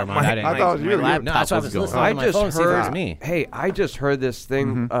 I'm sorry, man. I thought it was you. No, that's why I was listening on my phone to see if it was me. Hey, I just heard this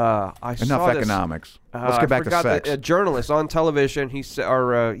thing. I Enough saw this, economics. Let's get back to sex. A journalist on television, he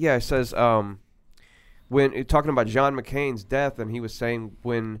says, when talking about John McCain's death, and he was saying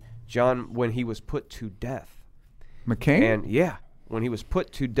when he was put to death, McCain? And yeah, when he was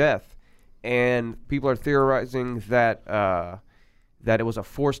put to death, and people are theorizing that that it was a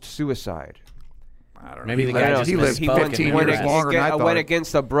forced suicide. I don't know. Maybe the guy just he lived misspoke 15 and years longer than I thought. went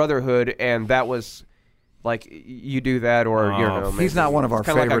against the Brotherhood, and that was like you do that, or you know, he's not one of our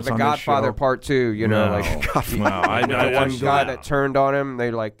kind of favorites like on The this Godfather show. Part 2. You know, No. like I'm one guy that turned on him.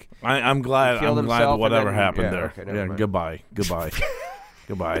 They like. I'm glad. Killed I'm glad himself and whatever then- happened yeah, there. okay, never Yeah, mind. goodbye.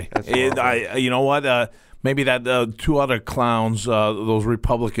 Goodbye. awful. You know what? Maybe that two other clowns, those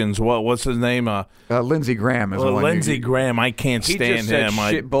Republicans. What's his name? Lindsey Graham is the one. Lindsey Graham. I can't He stand just said him.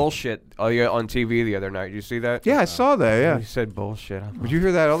 shit bullshit on TV the other night. Did you see that? Yeah, I saw that. Yeah. He said bullshit. Did you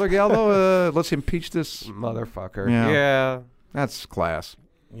hear that other gal though? Let's impeach this. Motherfucker. Yeah. Yeah. That's class.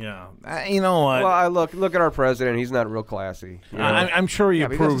 Yeah. You know what? Well, I look at our president. He's not real classy. You know? I'm sure he Yeah,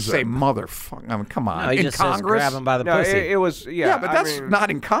 but he doesn't approves say it. motherfucker. I mean, come on. No, he in just says Congress. grab him by the no, pussy. it was Yeah, but I that's mean, not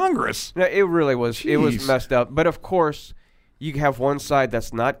in Congress. No, it really was. It was Jeez. messed up. But of course, you have one side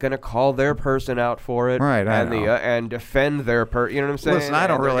that's not going to call their person out for it, Right, I and know. and defend their person. You know what I'm saying? Listen, I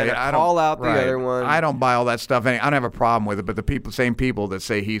don't And they're really. gonna I don't call out right. the other one. I don't buy all that stuff. I don't have a problem with it. But the same people that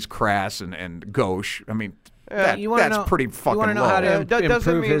say he's crass and gauche. I mean, You wanna that's know, pretty fucking You want to know low. how to That doesn't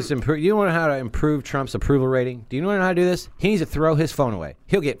improve mean- You want to know how to improve Trump's approval rating? Do you want to know how to do this? He needs to throw his phone away.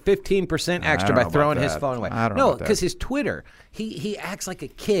 He'll get 15% extra don't by know about throwing his that. phone away. I don't know No, about that. because his Twitter, he acts like a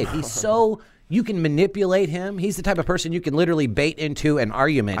kid. He's so. You can manipulate him. He's the type of person you can literally bait into an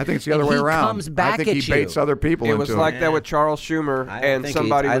argument. I think it's the other and way he around. Comes back I think at he baits you. other people It into was it. like that with Charles Schumer, and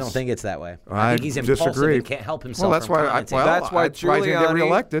somebody. I was, don't think it's that way. I I think he's impulsive disagree. and can't help himself. Well, that's from why. commenting. That's why he didn't get Giuliani.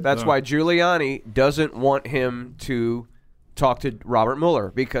 reelected. That's why Giuliani doesn't want him to talk to Robert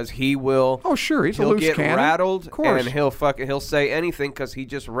Mueller because he will. Oh, sure, he's a he'll loose get cannon. rattled, Of course. and he'll say anything because he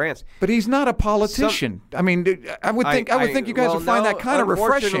just rants. But he's not a politician. I mean, I would think you guys would find that kind of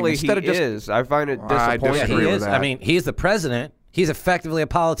refreshing unfortunately, instead of he just. is. I find it I disappointing. Yeah, disagree he with is. that. I mean, he's the president. He's effectively a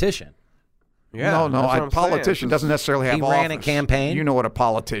politician. Yeah, no, that's what a I'm politician saying. doesn't necessarily have He ran a office. campaign. You know what a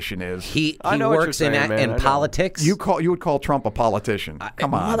politician is. He I know what works you're saying, man. I in know. politics. You would call Trump a politician.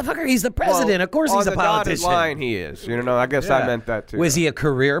 Come on. Motherfucker, he's the president. Well, of course on he's a the dotted politician. line, he is. You know, I guess I meant that too. Was he a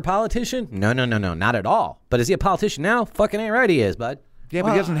career politician? No, not at all. But is he a politician now? Fucking ain't right he is, bud. Yeah,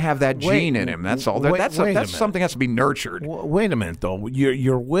 but he doesn't have that gene in him. That's all. wait That's a minute. something that has to be nurtured. Wait a minute, though.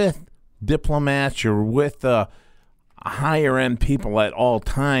 You're with diplomats. You're with higher end people at all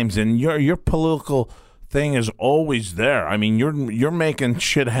times, and your political thing is always there. I mean, you're making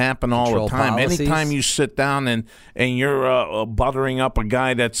shit happen all Control the time. policies. Anytime you sit down and you're buttering up a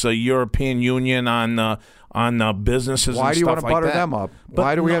guy that's a European Union on businesses. Why and do you stuff want to like butter that. them up? But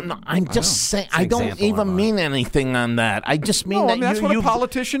Why do we no, have? no, I'm just saying. I don't example, even Armand. mean anything on that. I just mean No, that I mean, that's what a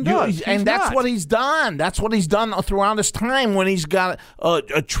politician does. He's and that's not. what he's done. That's what he's done throughout his time. When he's got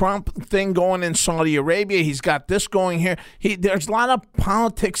a Trump thing going in Saudi Arabia, he's got this going here. There's a lot of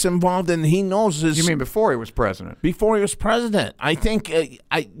politics involved, and he knows his. You mean before he was president? Before he was president? I think.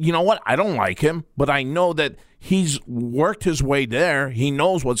 You know what? I don't like him, but I know that he's worked his way there. He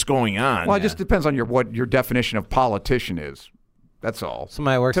knows what's going on. Well, it just depends on what your definition of politician is. That's all.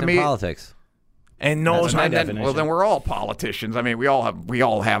 Somebody works To in me- politics. and knows. That's my and then- definition. Well, then we're all politicians. I mean, we all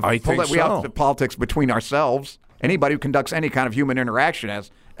have. I think we have so. the politics between ourselves. Anybody who conducts any kind of human interaction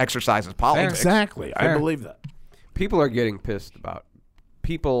exercises politics. Exactly. I Fair. believe that. People are getting pissed about.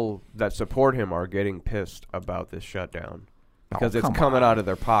 People that support him are getting pissed about this shutdown because it's come coming on. out of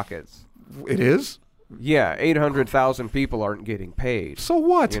their pockets. It is. Yeah, 800,000 people aren't getting paid. So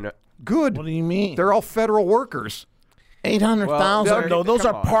what? You know- Good. What do you mean? They're all federal workers. 800,000. Well, No, those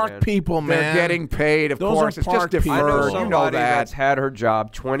come are on, park man. people, man. They're getting paid, of Those course. are It's just park people. I know deferred. somebody You know that. that's had her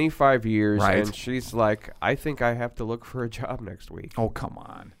job 25 years, Right. and she's like, I think I have to look for a job next week. Oh, come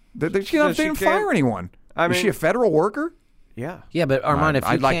on. She she didn't can't- fire anyone. I Is mean- she a federal worker? Yeah. Yeah, but Armand, if you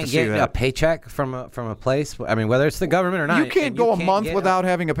I'd like can't to see get that. a paycheck from a place, I mean, whether it's the government or not, You can't and go a can't month get without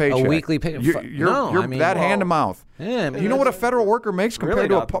having a paycheck. A weekly pay. You're no, I mean, that hand to mouth. Yeah, I mean, You know what a federal worker makes compared Really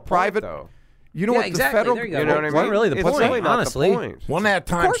to a not the point, private? though. You know Yeah, what exactly. the federal? There you go. You know what I It's mean? not really the It's point, really not honestly. the point. One at a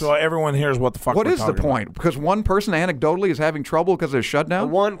time, course. so everyone hears what the fuck. What we're is the talking point? Because one person anecdotally is having trouble because of the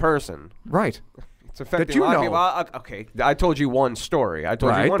shutdown. One person. Right. It's affecting you a lot of know. people. Okay, I told you one story. I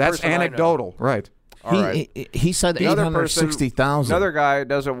told you Right. one That's person I know. anecdotal. Right. All right. He said The other person, 860,000. Another guy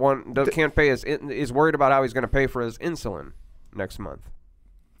can't pay is worried about how he's going to pay for his insulin next month.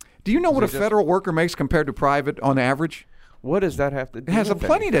 Do you know what a just- federal worker makes compared to private on average? What does that have to do? It has with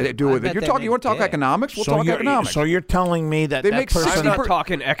plenty to do I with it. bet You're they talking. You want to talk make economics? We'll talk you're, economics. So you're telling me that They that make person. I'm 60 not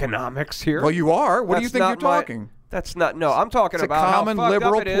talking economics here. Well, you are. What do you That's think you're not my- talking? That's not. No, I'm talking It's a about common how fucked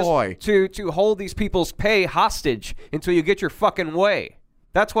liberal up it is ploy. to hold these people's pay hostage until you get your fucking way.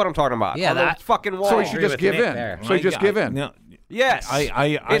 That's what I'm talking about. Yeah, on that the fucking wall. So he should just give in. there. So he just give in. No, Yes.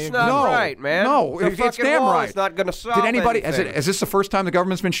 It's not No, right, man. no, the it's fucking damn wall right. is not going to solve Did anybody? anything. Is this the first time the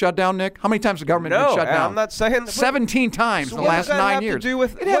government's been shut down, Nick? How many times has the government been shut down? I'm not saying that. 17 times So in the what last does that 9 have years. To do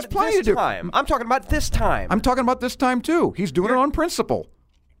with it has what, plenty this to do. time? I'm talking about this time. I'm talking about this time too. He's doing it on principle.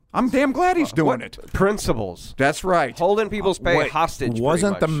 I'm damn glad he's doing it. Principles. That's right. Holding people's pay Wait, hostage.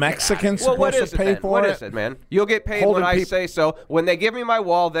 wasn't pretty the much. Mexicans Well, what supposed is to it pay then? for What it? is it, man? You'll get paid Holding when I peop- say so. When they give me my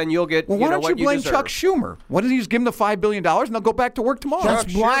wall, then you'll get. Well, why don't what you blame deserve. Chuck Schumer? Why doesn't he just give him the $5 billion and they'll go back to work tomorrow? That's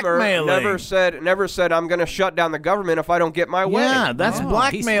Chuck Schumer blackmailing. never said I'm going to shut down the government if I don't get my way. Yeah, that's He's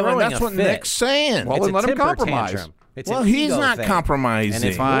blackmailing. throwing That's a what fit. Nick's saying. Well, It's then a let him temper compromise. tantrum. It's Well, an he's ego not thing. compromising. And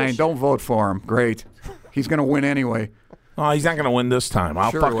it's Fine, bullshit. don't vote for him. Great. He's going to win anyway. Oh, he's not going to win this time. I'll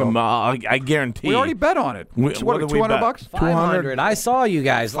Sure fuck he him. will. I guarantee. We already bet on it. We- what what did we 200 bet? bucks? 500. I saw you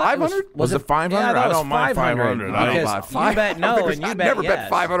guys. 500? Was it 500? Yeah, that I was don't mind 500. I don't Because mind. you bet no and you I've bet never yes. bet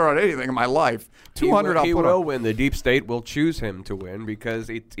 500 on anything in my life. 200 He I'll put will up. win. The deep state will choose him to win because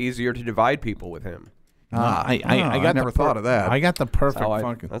it's easier to divide people with him. I got I never thought of that. I got the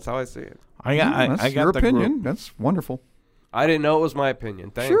perfect That's how I see it. I got. That's I got your the opinion. group. That's wonderful. I didn't know it was my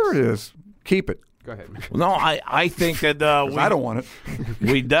opinion. Thanks. Sure it is. Keep it. Go ahead. No, I think that 'Cause I don't want it.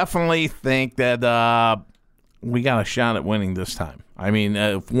 we definitely think that we got a shot at winning this time. I mean,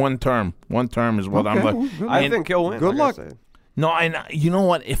 one term is what I'm Okay, like. well, good I And- think he'll win. Good like I luck. said. No, and you know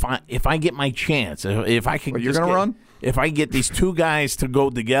what? If I get my chance, if I can, Well, you're just gonna get- run? If I get these two guys to go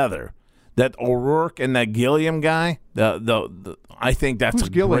together, that O'Rourke and that Gilliam guy, the I think that's Who's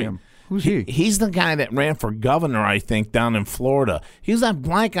a Gilliam? Great, Who's he? He's the guy that ran for governor, I think, down in Florida. He's that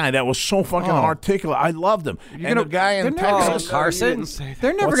black guy that was so fucking articulate. I loved him. And gonna- the guy in they're never Texas, gonna- Carson?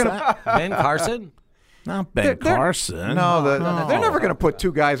 They're never What's going to. Ben Carson? not Ben They're- Carson. No, they're never going to put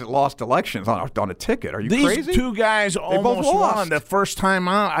two guys that lost elections on a ticket. Are you These crazy? two guys both almost lost. won the first time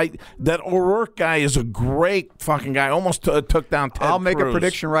out. That O'Rourke guy is a great fucking guy. Almost took down Ted I'll make a Cruz.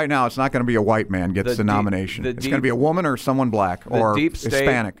 prediction right now. It's not going to be a white man gets the nomination. It's going to be a woman or someone black or deep state,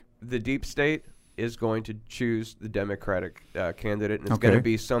 Hispanic. The deep state is going to choose the Democratic candidate, and it's Okay. going to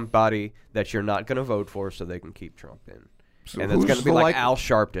be somebody that you're not going to vote for, so they can keep Trump in. So And it's who's going to be the like like- Al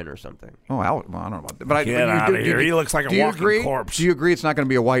Sharpton or something. Oh, well, I don't know about that. But Get outta here. He looks like a do you walking agree? corpse. Do you agree it's not going to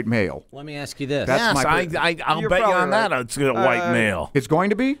be a white male? Let me ask you this. That's Yes, my I'll You're bet you probably on that. right. It's a white male. It's going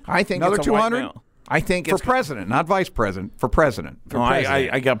to be? I think another it's a white 200 male. I think for it's president, not vice president. For president. For No,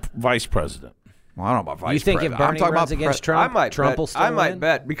 president. I got vice president. Well, I don't know about vice You think president. if I'm Bernie talking runs about against pre- Trump, I might Trump bet, will still I might win?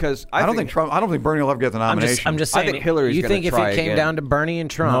 bet because I don't think Trump. I don't think Bernie will ever get the nomination. I'm just I saying. think Hillary's you gonna think if try it came again. down to Bernie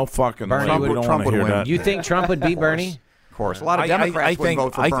and Trump, No fucking Bernie way. Trump We would- don't Trump want to would hear win. that. You think Trump would beat Bernie? Of course, a lot of Democrats wouldn't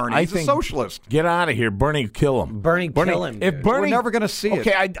vote for Bernie. He's a socialist. Get out of here. Bernie would kill him. Bernie kill him, If dude. Bernie, We're never gonna see it.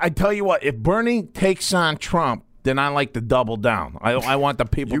 Okay, I tell you what. If Bernie takes on Trump, then I like to double down. I want the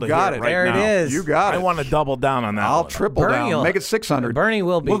people You to got hear it. right There it now. is. You got it. I want to double down on that. I'll one. triple Bernie down. will- Make it 600. Bernie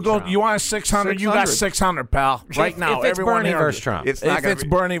will beat We'll go. Trump. You want 600? You got 600. 600, pal. Right now, if it's everyone Bernie here- versus Trump. It's not if gonna it's be-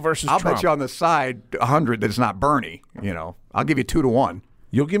 Bernie versus I'll Trump, bet you on the side 100 that it's not Bernie. I'll give you 2 to 1.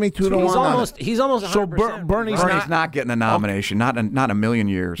 you'll give me 2 to He's 1 on it. almost 100%. So Bernie's Bernie's not getting a nomination. Not in a million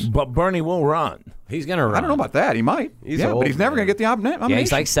years. But Bernie will run. He's going to run. I don't know about that. He might. He's yeah, old, but he's never going man. to get the nomination. Yeah,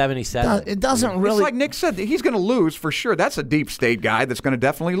 he's like 77. It doesn't It's really. like Nick said. He's going to lose for sure. That's a deep state guy that's going to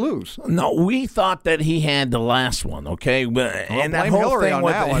definitely lose. No, we thought that he had the last one, okay? And that blame whole Hillary thing on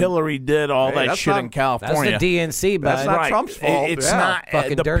with that one. Hillary did all Hey, that that's shit not- in That's California. the DNC, bud. That's not Trump's fault. It's Yeah. not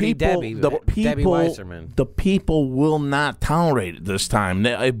Fucking the Dirty people. Debbie, The Debbie people. Weiserman. The people will not tolerate it this time.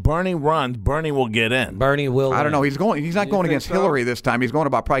 If Bernie runs, Bernie will get in. Bernie will I don't win. know. He's not going think against so? Hillary this time. He's going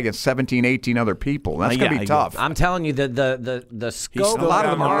about probably against 17, 18 other people. That's going to Yeah, be I tough. I'm telling you, the scope. still A lot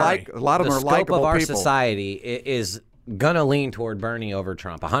of got them are Murray. a lot of them the are scope likable of our people. society is gonna lean toward Bernie over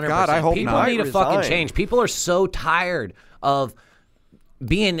Trump. 100%. God, I hope people not. need to Resign. fucking change. People are so tired of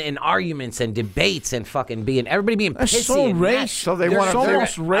being in arguments and debates and fucking everybody being That's pissy so and mad. racist. So they They're- wanna- It's they're-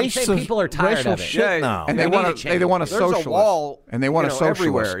 almost I'm racist. saying people are tired racial of it. shit Yeah, now. And They they need want to a change. they want a There's socialist. a wall, and they want a socialist.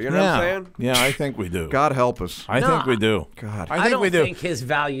 everywhere. You know what I'm saying? Yeah, I think we do. God help us. I think we do. God. I I think don't we do. think his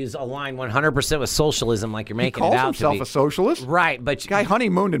values align 100% with socialism like you're He making it calls out himself to be. a socialist. Right, but Guy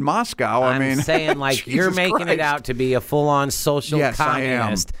honeymooned in Moscow. I'm I mean, saying like you're Jesus making it Christ. out to be a full-on social Yes, I am.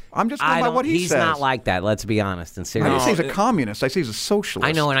 communist. I'm just going I by don't- what he he's says. not like that. Let's be honest and I serious. didn't say he's a communist. I say he's a socialist.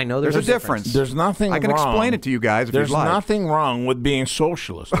 I know, and I know there's a a difference. difference. There's nothing I can wrong. explain it to you guys if There's you'd like. nothing wrong with being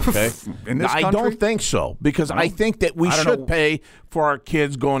socialist, okay? In this I country? don't think so because I think that we I don't should know. pay for our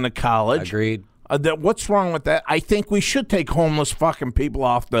kids going to college. Agreed. What's wrong with that? I think we should take homeless fucking people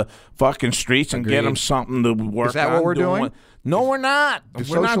off the fucking streets and get Agreed. them something to work on. Is that what we're doing? No, we're not. Do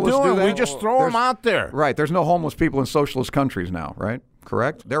We're not socialists do doing it. We that? just throw them There's- out there. Right. There's no homeless people in socialist countries now, right?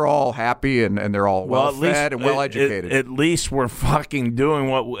 correct? They're all happy and they're all well-fed and well-educated. At least we're fucking doing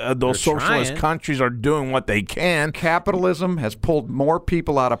what those socialist countries are doing what they can. Capitalism has pulled more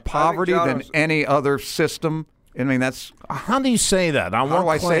people out of poverty than any other system. I mean, that's... How do you say that? How do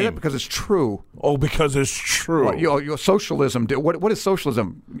I say that? Because it's true. Oh, because it's true. Well, socialism. What is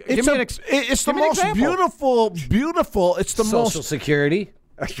socialism? It's the most beautiful. It's the Social Security.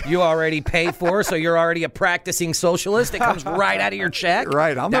 You already pay for, so you're already a practicing socialist. It comes right out of your check.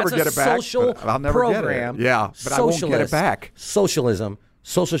 Right. I'll never get it back. I'll never program. Get it. Yeah, but I won't get it back. Socialism,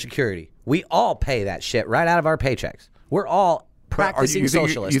 Social Security. We all pay that shit right out of our paychecks. We're all practicing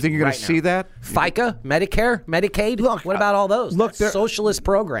socialists. You think you're going to see that? FICA, Medicare, Medicaid. Look, what about all those? Look, socialist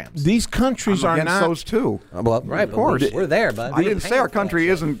programs. These countries are not against those too. Well, right, of course, we're there, but I didn't say our country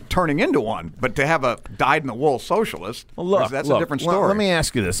isn't turning into one, but to have a dyed-in-the-wool socialist, that's a different story. Well, let me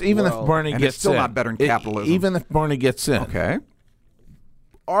ask you this: even if Bernie gets it's still in, not better than capitalism. Even if Bernie gets in, okay,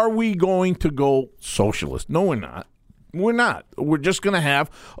 are we going to go socialist? No, we're not. We're not. We're just going to have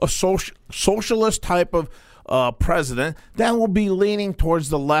a socialist type of president that will be leaning towards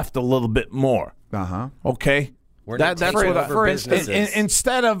the left a little bit more. Okay. That's what for instance.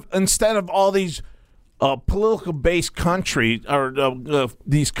 Instead of all these political based countries or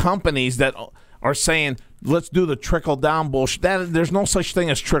these companies that are saying, let's do the trickle down bullshit. There's no such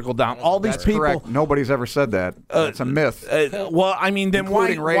thing as trickle down. All these people. Correct. Nobody's ever said that. It's a myth. Well, I mean, then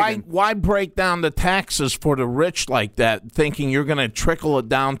why break down the taxes for the rich like that, thinking you're going to trickle it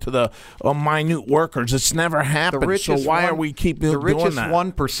down to the minute workers? It's never happened. So why are we keep doing that? The richest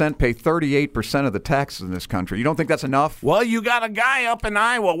 1% pay 38% of the taxes in this country. You don't think that's enough? Well, you got a guy up in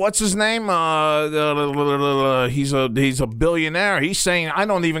Iowa. What's his name? He's a billionaire. He's saying I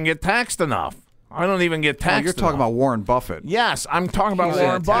don't even get taxed enough. I don't even get taxed. You're talking about Warren Buffett. Yes, I'm talking about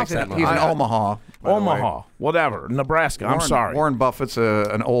Warren Buffett. He's in Omaha. Whatever, Nebraska. I'm sorry. Warren Buffett's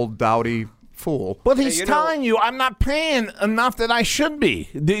an old dowdy fool. But he's telling you I'm not paying enough that I should be.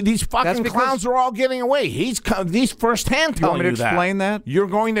 These fucking clowns are all getting away. He's firsthand telling you that. You want me to explain that? You're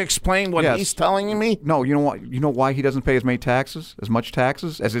going to explain what he's telling me? No, you know what? You know why he doesn't pay as much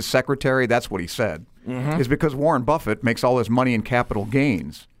taxes as his secretary? That's what he said. Is because Warren Buffett makes all his money in capital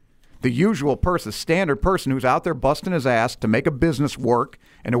gains. The usual person, the standard person who's out there busting his ass to make a business work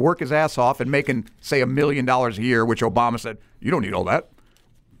and to work his ass off and making, say, $1 million a year, which Obama said, you don't need all that,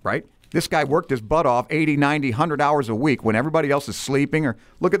 right? This guy worked his butt off 80, 90, 100 hours a week when everybody else is sleeping. Or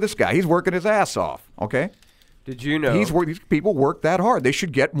look at this guy. He's working his ass off, okay? Did you know? These people work that hard. They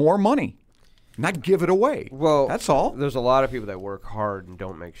should get more money, not give it away. Well, that's all. There's a lot of people that work hard and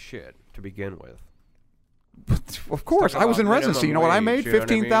don't make shit to begin with. Of course, I was in residency. You know what I made?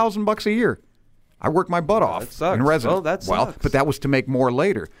 $15,000 a year. I worked my butt off in residency. Oh, that sucks. But that was to make more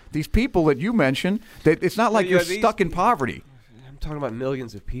later. These people that you mentioned, it's not like you're stuck in poverty. I'm talking about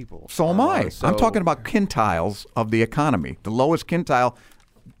millions of people. So am I. I'm talking about quintiles of the economy. The lowest quintile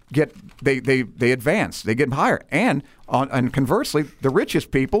they advance, they get higher, and conversely, the richest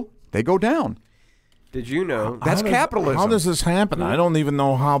people they go down. Did you know? That's capitalism. How does this happen? I don't even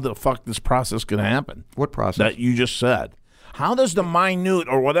know how the fuck this process can happen. What process? That you just said. How does the minute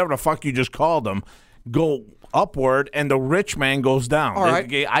or whatever the fuck you just called them go upward and the rich man goes down? All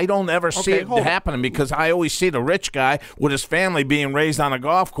right. I don't ever see it happening because I always see the rich guy with his family being raised on a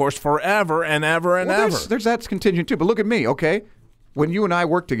golf course forever and ever and ever. There's that contingent too. But look at me, okay? When you and I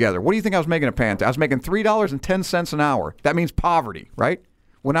worked together, what do you think I was making at Panther? I was making $3.10 an hour. That means poverty, right?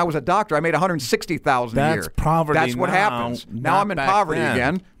 When I was a doctor, I made $160,000 a year. That's poverty. That's what happens. Now I'm in poverty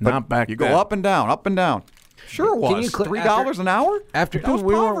again. Not back then. You go up and down, up and down. Sure it was. $3 an hour? After that was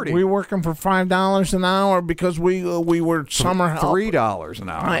poverty. We were working for $5 an hour because we were summer help. $3 an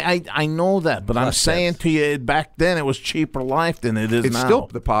hour. I know that, but I'm saying to you, back then it was cheaper life than it is now. It's still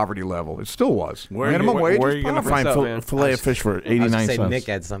the poverty level. It still was. Minimum wage. Where are you going to find fillet of fish for 89 cents? Nick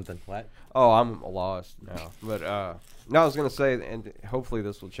had something. What? Oh, I'm lost now. But no, I was going to say, and hopefully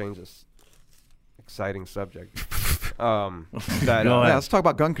this will change this exciting subject. Let's talk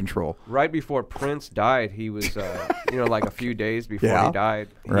about gun control. Right before Prince died, he was, like a few days before he died,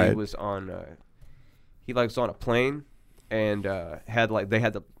 he was on, he was on a plane, and they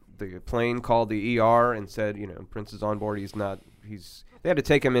had the plane called the ER and said, Prince is on board. They had to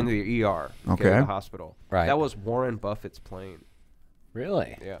take him into the ER, to the hospital. Right. That was Warren Buffett's plane.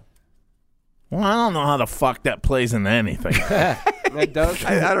 Really? Yeah. Well, I don't know how the fuck that plays into anything. It does.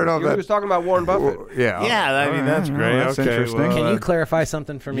 I don't know. He was talking about Warren Buffett. Yeah. I mean, that's great. That's interesting. Can you clarify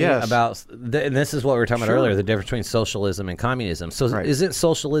something for me about, and this is what we were talking about earlier, the difference between socialism and communism. So isn't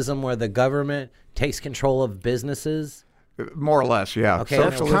socialism where the government takes control of businesses? More or less, yeah. Okay,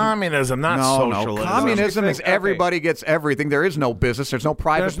 That's communism, not socialism. No. Communism is everybody gets everything. There is no business. There's no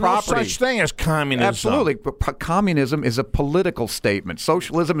private There's property. no such thing as communism. Absolutely. But communism is a political statement.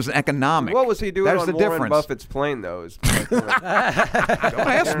 Socialism is economic. What was he doing That's on the Warren difference. Buffett's plane, though? Don't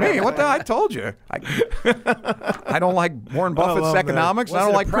ask me. What the? I told you. I don't like Warren Buffett's economics. I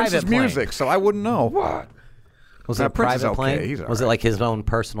don't like Prince's music, so I wouldn't know. What? Was it a Prince is private okay. plane? He's all Was it right. like his own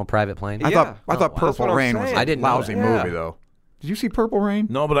personal private plane? I thought That's Purple what I'm Rain was saying. a I didn't know lousy that. movie, though. Did you see Purple Rain?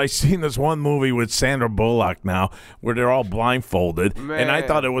 No, but I seen this one movie with Sandra Bullock now where they're all blindfolded, and I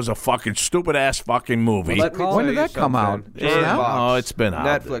thought it was a fucking stupid ass fucking movie. Let me When tell did you that come out? something. Just Bird now? Box. Oh, it's been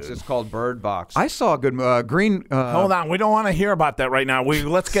out, Netflix. dude. It's called Bird Box. I saw a good Green. Hold on, we don't want to hear about that right now.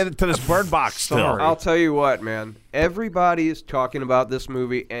 Let's get into this Bird Box still. Sorry. I'll tell you what, man. Everybody is talking about this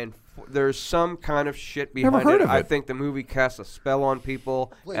movie, and there's some kind of shit behind Never heard it. of I it. think the movie casts a spell on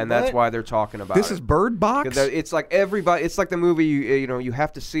people, and that's why they're talking about it. This is Bird Box? 'Cause it's like everybody. It's like the movie. You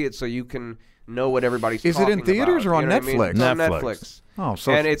have to see it so you can know what everybody's. Is it in talking theaters about, or on you know what I mean? Netflix? It's on Netflix. Netflix. Oh,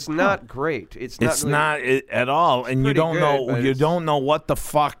 so and it's not great. It's not. It's really, not at all, and you pretty don't good, know. but You it's- don't know what the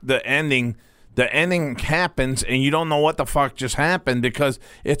fuck the ending. The ending happens, and you don't know what the fuck just happened because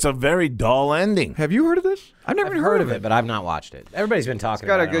it's a very dull ending. Have you heard of this? I've never I've even heard of it, but I've not watched it. Everybody's been talking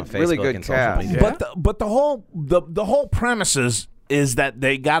got about a it on good- really Facebook good and social cast. media. Yeah. But the whole premise is that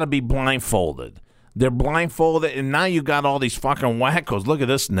they got to be blindfolded. They're blindfolded, and now you got all these fucking wackos. Look at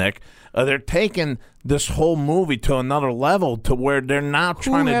this, Nick. They're taking this whole movie to another level to where they're now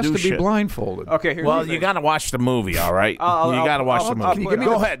trying Who to has do to be shit. blindfolded? Okay, here's Well, the you thing. got to watch the movie, all right? You got to watch the movie. I'll put-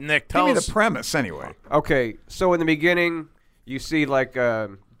 Go ahead, Nick. Give Tell me us. the premise, anyway. Okay, so in the beginning, you see like that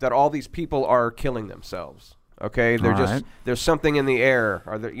all these people are killing themselves. Okay, they're All just right. there's something in the air,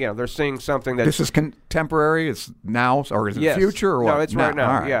 or they're seeing something that This is contemporary? It's now? Or is it yes. future? Or what? No, it's right now.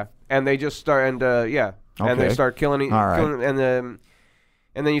 All right. Yeah, and they just start and and they Okay. start killing. All right. killing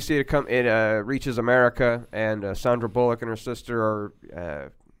and then you see it come. It reaches America, and Sandra Bullock and her sister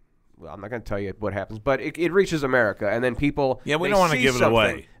are. Well, I'm not going to tell you what happens, but it reaches America, and then people. Yeah, we they don't wanna see give it something.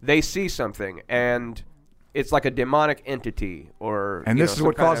 away. They see something, and it's like a demonic entity, or And you this know, is some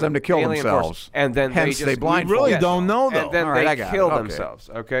what kind caused of them to kill alien themselves. force. And then Hence they they just blindfold really yes. don't know, though. And then All right, they I got it. kill Okay. themselves.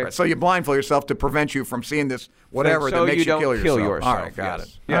 Okay. Right, so you blindfold yourself to prevent you from seeing this whatever So that makes you don't kill kill yourself. All yourself, right, got yes.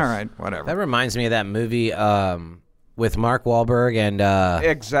 it. Yes. All right, whatever. That reminds me of that movie with Mark Wahlberg and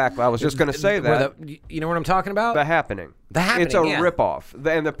Exactly. I was just going to say where that. you know what I'm talking about? The Happening. The Happening, It's a yeah. ripoff,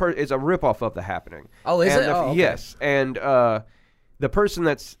 and it's a ripoff of The Happening. Oh, is And it? Oh, okay. Yes, and the person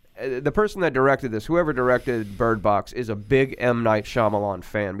that directed this, whoever directed Bird Box, is a big M. Night Shyamalan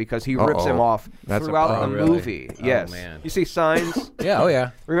fan because he rips him off That's a throughout the problem. Really? movie. Oh, Yes, man. you see Signs. Yeah, oh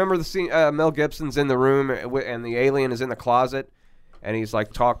yeah. Remember the scene? Mel Gibson's in the room, and the alien is in the closet, and he's like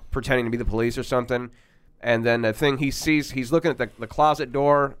pretending to be the police or something. And then the thing he sees, he's looking at the closet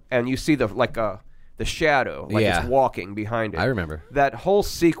door, and you see the shadow, like Yeah. it's walking behind it. I remember. That whole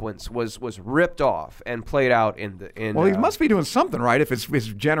sequence was ripped off and played out in. Well, he must be doing something right if it's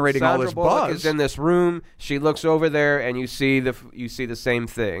generating all Sandra this Bullock buzz. is in this room. She looks over there, and you see the same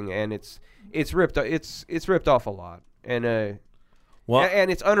thing, and it's ripped off a lot, and Well-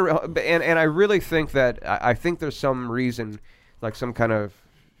 and it's unreal, and I really think that I think there's some reason, like some kind of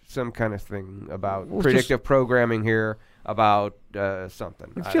thing about predictive programming here about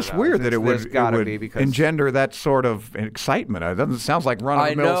something. It's I just don't know. weird that it There's would, gotta it be would because engender that sort of excitement. It doesn't sound like I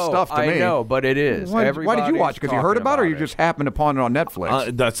run-of-the-mill know, stuff to me. I know, but it is. Why did you watch Everybody's it? Because you heard talking about it, or you it. just happened upon it on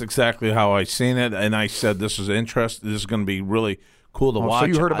Netflix? That's exactly how I seen it, and I said this is interesting. This is going to be really cool to watch. So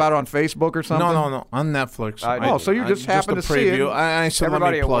you heard about it on Facebook or something? No, on Netflix. Oh, so you just happened a to see it. preview. I said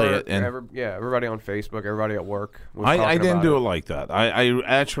Everybody let me play at work, it, and everybody on Facebook, everybody at work. Was I talking didn't about do it like that. I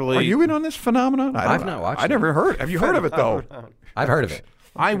actually Are you in on this phenomenon? I've not watched I never heard. Have you heard of it though? I've heard of it.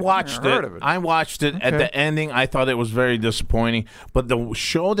 I watched heard it. of it. I watched it at the ending. I thought it was very disappointing. But the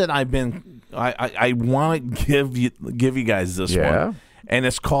show that I want to give you guys this Yeah. one, and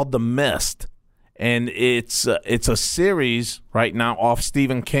it's called The Mist, and it's a series right now off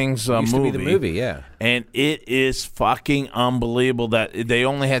Stephen King's Used movie. to be the movie, yeah. And it is fucking unbelievable that they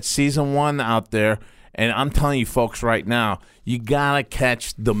only had season 1 out there. And I'm telling you, folks, right now, you gotta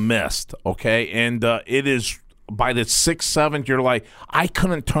catch The Mist, okay? And it is. By the 6th, 7th, you're like, I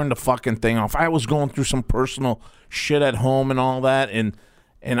couldn't turn the fucking thing off. I was going through some personal shit at home and all that, and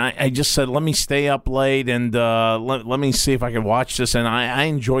I just said, let me stay up late and let me see if I can watch this, and I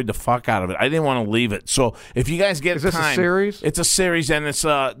enjoyed the fuck out of it. I didn't want to leave it. So if you guys get Is this time, a series? it's a series, and it's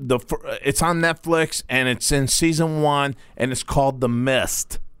it's on Netflix, and it's in season 1, and it's called The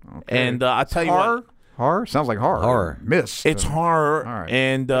Mist. And I'll tell you what. Horror? Sounds like horror. Horror. Mist. It's horror, All right.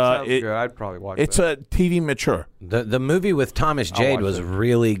 and Sounds good. I'd probably watch it's that. a TV mature. The movie with Thomas Jade watch was it.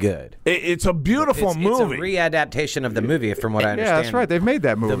 really good. It's a beautiful movie. It's a readaptation of the movie, from what I understand. Yeah, that's right. They've made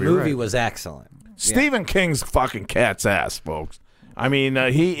that movie. The movie right. was excellent. Stephen King's fucking cat's ass, folks. I mean,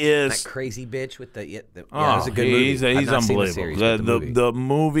 he is. That crazy bitch with the it Oh, was a good movie. he's I've not seen the unbelievable. series, but The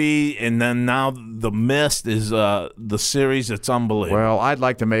movie, and then now The Mist is the series. It's unbelievable. Well, I'd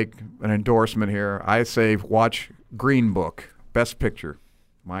like to make an endorsement here. I say watch Green Book, Best Picture.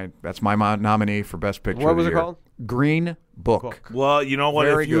 That's my nominee for Best Picture. What of the was it year. called? Green Book. Well, you know what?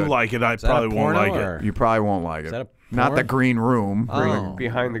 Very if you good. like it, I Is that a probably won't porno, like or- it. You probably won't like it. that a Not porn? the Green Room. Oh.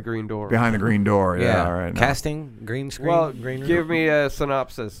 Behind the green door. Behind the green door. Yeah. All right. no. Casting, green screen, Well, green give room. me a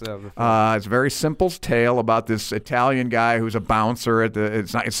synopsis of the film. It's a very simple tale about this Italian guy who's a bouncer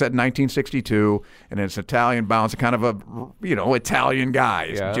it's set in 1962, and it's an Italian bouncer, kind of a Italian guy.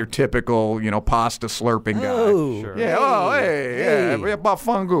 It's Yeah. your typical pasta slurping guy. Oh, Sure. Yeah. Hey. Yeah. About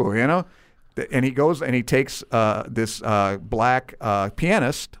fungu, And he goes and he takes this black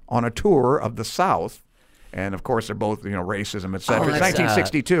pianist on a tour of the South. And of course, they're both, racism, et cetera. Oh, It's that's,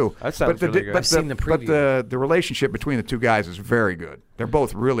 1962. that sounds really good. I've seen the But preview. the relationship between the two guys is very good. They're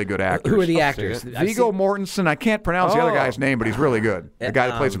both really good actors. Who are the I'll see actors? it. I've Viggo seen- Mortensen. I can't pronounce the other guy's name, but he's really good. The guy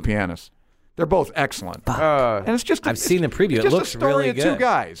that plays the pianist. They're both excellent. And it's just I've seen the preview. It's It just looks a story really of two good.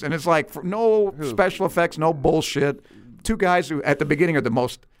 guys, and it's like no special effects, no bullshit. Two guys who at the beginning are the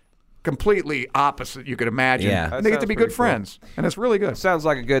most completely opposite you could imagine. Yeah. And That they get to sounds be pretty good cool. friends, and it's really good. Sounds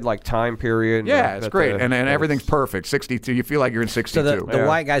like a good time period. Yeah, it's that great, and that everything's it's- perfect. 62, you feel like you're in 62. So the Yeah.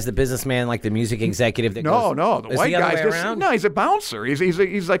 white guy's the businessman, like the music executive. That No, goes, the is white the other guy's way just around? no. He's a bouncer.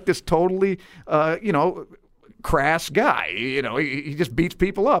 He's like this totally, crass guy. He just beats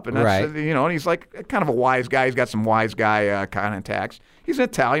people up, and that's Right. and he's like kind of a wise guy. He's got some wise guy contacts. He's an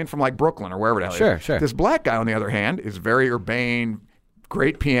Italian from like Brooklyn or wherever the hell. he is. Sure. This black guy, on the other hand, is very urbane.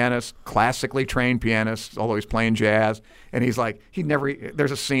 Great pianist, classically trained pianist, although he's playing jazz. And he's like,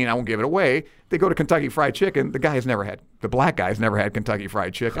 there's a scene, I won't give it away. They go to Kentucky Fried Chicken. The black guy's never had Kentucky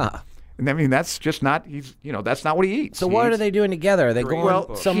Fried Chicken. And I mean, that's just not, that's not what he eats. So He what are eats- they doing together? Are they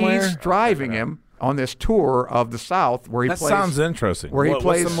going somewhere? He's driving him on this tour of the South where he That plays. sounds interesting. Where he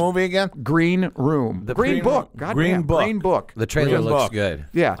plays What's the movie again? Green Room. Green Book. God Green damn, Book. Green Book. The trailer Green looks Book. good.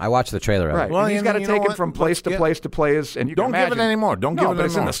 Yeah. I watched the trailer of Right. it. Well, and he's got to you know take him what? from place Let's to get- place to place. And you Don't can give it imagine, anymore. Don't no, give it but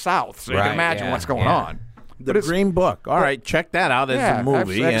it's in anymore. the South, so you Right, can imagine yeah, what's going yeah. on. The But it's- Green Book. All right, check that out as Yeah, a movie.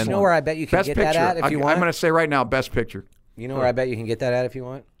 excellent. And You know where I bet you can Best get picture. that at if you want? I'm going to say right now, best picture. You know where I bet you can get that at if you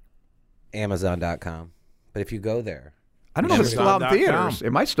want? Amazon.com. But if you go there, I don't know if it's still out in Amazon.com. theaters.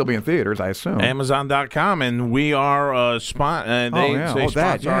 It might still be in theaters, I assume. Amazon.com, and we are they yeah. sponsor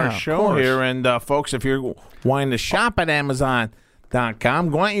That, yeah, our of show course. here. And folks, if you're wanting to shop at Amazon.com,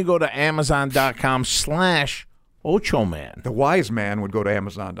 why don't you go to Amazon.com/OchoMan? The wise man would go to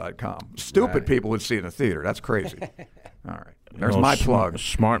Amazon.com. Stupid people would see it in the theater. That's crazy. All right. There's my plug.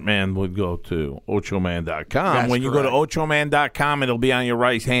 Smart man would go to OchoMan.com. That's When you go to correct. OchoMan.com, it'll be on your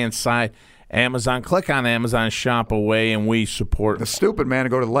right-hand side. Amazon. Click on Amazon Shop Away, and we support. The stupid man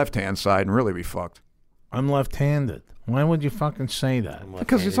would go to the left-hand side and really be fucked. I'm left-handed. Why would you fucking say that?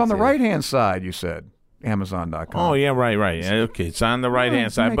 Because it's on the right-hand side, you said. Amazon.com. Oh, yeah, right. Yeah, okay, it's on the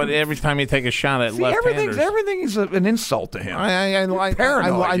right-hand side. But every time you take a shot at See, left-handers. everything's an insult to him. I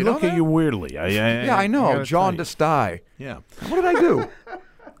paranoid, I you know look at that? you weirdly. Yeah, I know. gotta John tell you. Destai. Yeah. What did I do?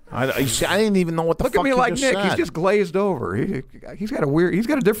 You see, I didn't even know what the Look fuck at me you like just Nick. said. He's just glazed over. He's got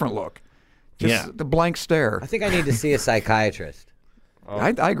a different look. Just Yeah. the blank stare. I think I need to see a psychiatrist. I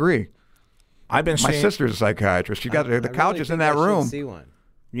agree. I've been My seeing. sister's a psychiatrist. You got the couch is in that room. See one.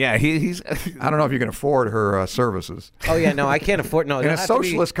 Yeah, he's. I don't know if you can afford her services. Oh yeah, no, I can't afford. No, In a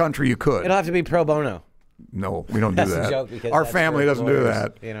socialist country, you could. It'll have to be pro bono. No, we don't do That's a that. joke because Our that's family for doesn't do lawyers,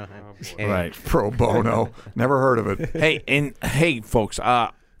 that. You know. Right. Pro bono. Never heard of it. Hey, folks.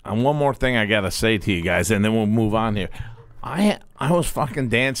 And one more thing I gotta say to you guys, and then we'll move on here. I was fucking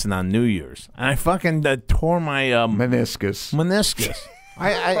dancing on New Year's, and I fucking tore my Meniscus. meniscus.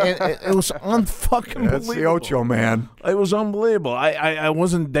 It was unfucking That's the believable. Ocho man. It was unbelievable. I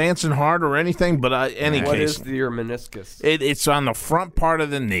wasn't dancing hard or anything, but any What case, is your meniscus? it's on the front part of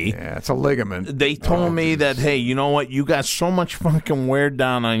the knee. Yeah, it's a ligament. They told me that, hey, you know what? You got so much fucking wear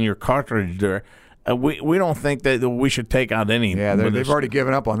down on your cartridge there. We don't think that we should take out any. Yeah, they've already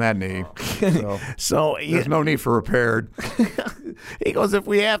given up on that knee. So So there's no need for repaired. he goes, if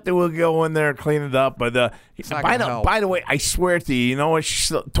we have to, we'll go in there and clean it up. But not gonna help. by the way, I swear to you, you know what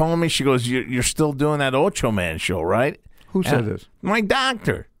she told me? She goes, you're still doing that Ocho Man show, right? Who said this? My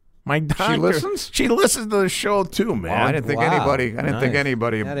doctor. My doctor. She listens? She listens to the show too, man. Oh, I didn't think Wow. anybody. I didn't think Nice.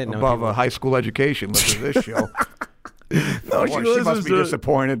 anybody I didn't know above she a was. high school education listens to this show. No, Boy, she must be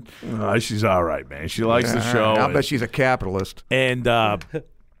disappointed. She's all right, man. She likes the show. I'll bet she's a capitalist. And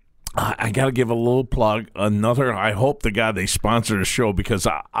I got to give a little plug. I hope to God they sponsor the show because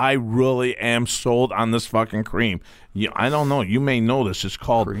I really am sold on this fucking cream. I don't know. You may know this. It's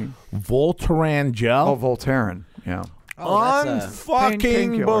called Voltaren Gel. Oh, Voltaren. Yeah. Oh, that's Unfucking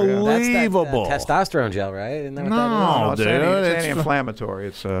painkiller, yeah. believable. That's that, testosterone gel, right? Isn't that what that is? No, it's, dude. it's It's- anti-inflammatory.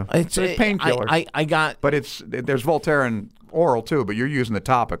 It's It's painkiller. I got. But there's Voltaren oral too, but you're using the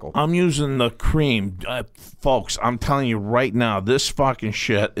topical. I'm using the cream, folks. I'm telling you right now, this fucking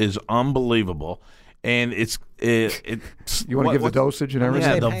shit is unbelievable, and it's. You want to give the dosage and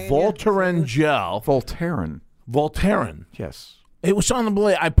everything? Yeah, the paying you? Voltaren Gel. Voltaren. Voltaren. Yes. It was on the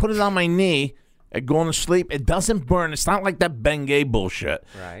blade. I put it on my knee. Going to sleep, it doesn't burn. It's not like that Bengay bullshit.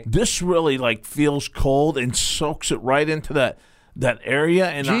 Right. This really feels cold and soaks it right into that area.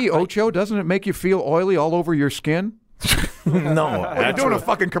 And Ocho, doesn't it make you feel oily all over your skin? no, You're doing a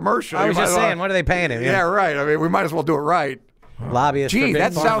fucking commercial. I You was might just as well- saying, what are they paying him? Yeah, right. I mean, we might as well do it right. Lobbyists. Gee, for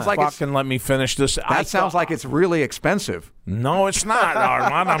that big sounds pharma. like it's fucking let me finish this. that sounds like it's really expensive. No, it's not,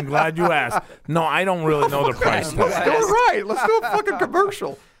 Armand. I'm glad you asked. No, I don't really know the price Let's tag. do it right. Let's do a fucking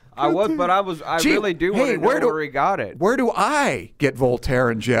commercial. I Gee, really do want hey, to know where he got it. Where do I get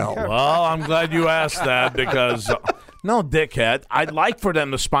Voltaren gel? Well, I'm glad you asked that because. No, dickhead. I'd like for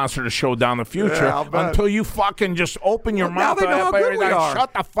them to sponsor the show down the future Yeah, I'll bet. until you fucking just open your Well, now mouth. they know how good we are.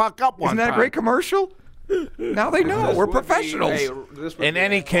 Shut the fuck up one Isn't that a time. great commercial? Now they know. This We're would be- professionals. hey, this would In be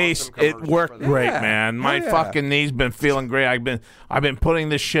any an case, awesome it commercial worked for them. great, Yeah. man. My Yeah. fucking knee's been feeling great. I've been putting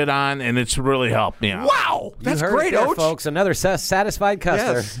this shit on, and it's really helped me out. Wow, You that's heard great, it there, Oach. folks. Another satisfied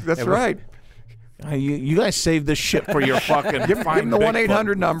customer. Yes, that's right. You guys save this shit for your fucking. Give them the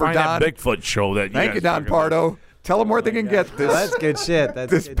 1-800 number, find Don. that Bigfoot show that. Thank you, guys Don fucking- Pardo. Tell them where they can get this. That's good shit. That's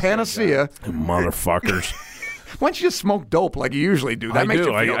This good panacea. Motherfuckers. Why don't you just smoke dope like you usually do? That I makes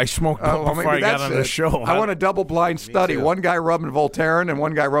do. you feel. I smoked dope well, before maybe I got that's on the it. show. I want a double-blind study. too. One guy rubbing Voltaren and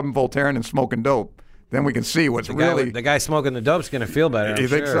one guy rubbing Voltaren and smoking dope. Then we can see what's really. The guy smoking the dope's going to feel better. You I'm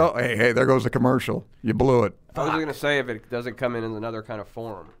think sure. so? Hey, there goes the commercial. You blew it. I was going to say if it doesn't come in another kind of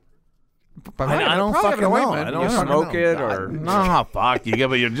form. I don't Probably fucking have an know. ointment. I don't You fucking smoke know. it or No, fuck.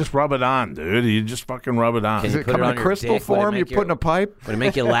 You just rub it on, dude. You just fucking rub it on. Does you it put come it in on a your crystal dick? Would it form? You make put in a pipe? Would it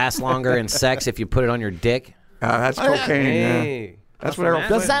make you last longer in sex if you put it on your dick? That's cocaine. Yeah. Hey, That's what Errol.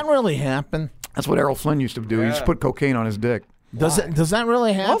 Does that really happen? That's what Errol Flynn used to do. He used to put cocaine on his dick. Does that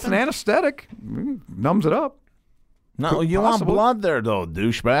really Well, it's an happen? anesthetic. Numbs it up. No, you want Possibly. blood there though,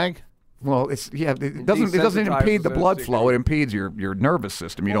 douchebag. Well, it doesn't impede the desensitizes blood it. flow. It impedes your nervous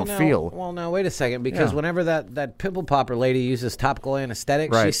system. You don't feel. Well, now wait a second, because Yeah. whenever that pimple popper lady uses topical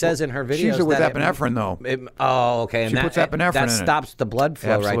anesthetics, she Right. says in her videos She uses it with that epinephrine, though. Oh, okay. And She puts epinephrine that in it. stops the blood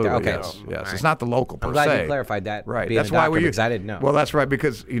flow Absolutely, right there. Okay. yes. All Yes. right. It's not the local per I'm glad se. you clarified that. Right. Being That's a why doctor, we. because I didn't know. Well, that's right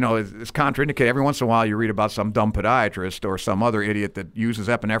because it's contraindicated. Every once in a while, you read about some dumb podiatrist or some other idiot that uses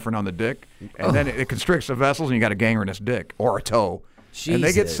epinephrine on the dick, and then it constricts the vessels, and you got a gangrenous dick or a toe, and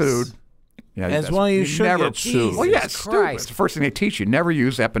they get Jesus. sued. Yeah, That's why you should never, get sued. Well, yeah, Jesus it's stupid. Christ. It's the first thing they teach you. Never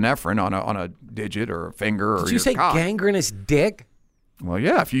use epinephrine on a digit or a finger or Did your you say cock. gangrenous dick? Well,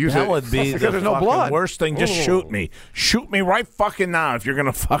 yeah, if you use That it, would be because the there's no fucking blood. worst thing. Just shoot me. Shoot me right fucking now if you're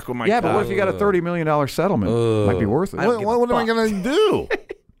gonna fuck with my. Yeah, but cock. what if you got a $30 million settlement? Might be worth it. What am I gonna do?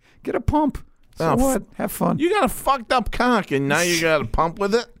 Get a pump. So Oh, what? Have fun. You got a fucked up cock, and now you got a pump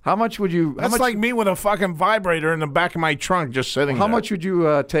with it. How much would you? That's like me with a fucking vibrator in the back of my trunk, just sitting. How there. much would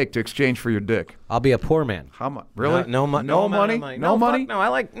you take to exchange for your dick? I'll be a poor man. How much? Really? No money? amount of money? No fuck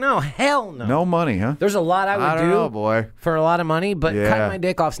money? No, hell no. No money, huh? There's a lot I would don't do know, boy. for a lot of money, but Yeah. cutting my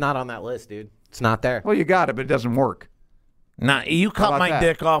dick off's not on that list, dude. It's not there. Well, you got it, but it doesn't work. Nah, you cut about my that?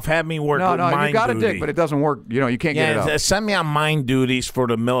 dick off, have me work No, with no, mine you got duty. a dick, but it doesn't work. You know, you can't get it Yeah, up. send me on mine duties for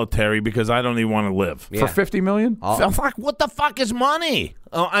the military because I don't even want to live. Yeah. For $50 million? Fuck, what the fuck is money?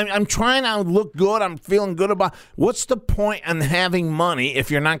 I'm trying to look good. I'm feeling good about. What's the point in having money if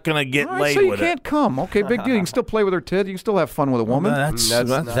you're not gonna get All right, laid so you with can't it? come. Okay, big deal. You can still play with her tit. You can still have fun with a woman. That's That's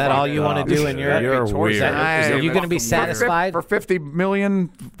that's not Is that all you want to do in your? You're is weird. that- Are you going to be satisfied? For $50 million,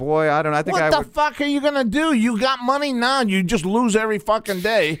 boy, I don't know. I think What I the would. fuck are you gonna do? You got money now. You just lose every fucking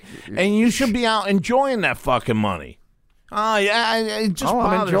day, and you should be out enjoying that fucking money. Oh yeah, it just I'm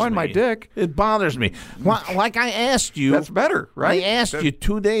bothers enjoying me. my dick. It bothers me. Like I asked you. That's better, right? I asked you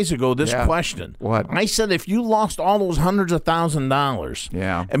 2 days ago this Yeah. question. What? I said if you lost all those hundreds of $1,000s,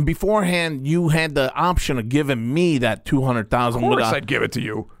 Yeah. and beforehand you had the option of giving me that $200,000. Of course I'd give it to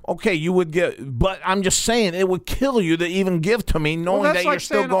you. Okay, you would get, but I'm just saying it would kill you to even give to me, knowing that you're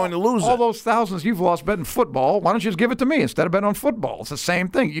still going to lose all it. those thousands you've lost betting football, why don't you just give it to me instead of betting on football? It's the same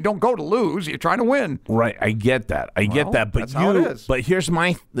thing. You don't go to lose. You're trying to win. Right, I get that. But that's how it is. But here's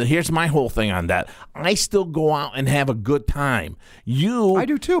my whole thing on that. I still go out and have a good time. I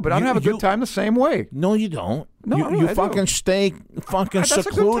do too, but I don't have a good time the same way. No, you don't. No, you I fucking do. stay fucking That's a good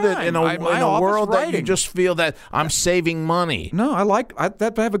secluded time. in a office world that you writing. just feel that I'm saving money. No, I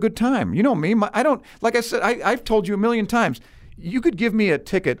have a good time. You know me. I don't, like I said, I've told you a million times, you could give me a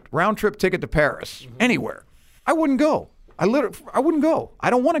round trip ticket to Paris, anywhere. I wouldn't go. I wouldn't go. I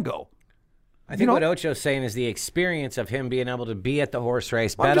don't want to go. I think what Ocho's saying is the experience of him being able to be at the horse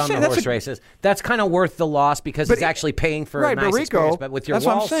race, bet on the saying, horse races. That's kind of worth the loss because he's actually paying for a nice experience. But with your that's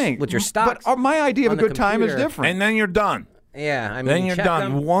what I'm waltz, saying. with your stocks, but my idea of a on the good time is computer- different. And then you're done. Yeah, I mean, Then you're check done.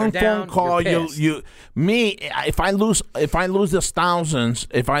 them, One they're phone down, call, you're pissed. if I lose this thousands,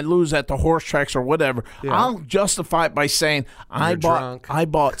 if I lose at the horse tracks or whatever, I'll justify it by saying I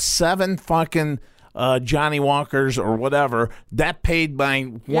bought 7 fucking Johnny Walkers or whatever that paid my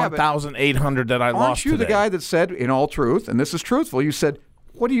 $1,800 that I lost. Aren't you the guy that said, in all truth, and this is truthful, you said,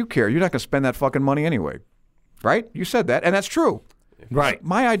 "What do you care? You're not going to spend that fucking money anyway." Right? You said that, and that's true. Right.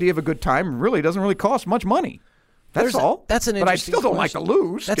 My idea of a good time really doesn't really cost much money. That's all. That's an But I interesting still don't like to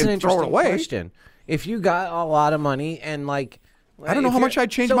lose. That's an and throw it interesting away. question. If you got a lot of money and like, I don't know how much I'd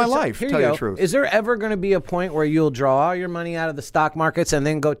change my life, here tell you you go. the truth. Is there ever going to be a point where you'll draw all your money out of the stock markets and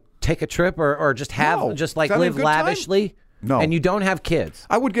then go take a trip or just have No. just Is like that a live good time? lavishly? No. And you don't have kids.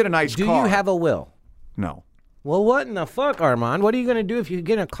 I would get a nice Do car. you have a will? No. Well, what in the fuck, Armand? What are you going to do if you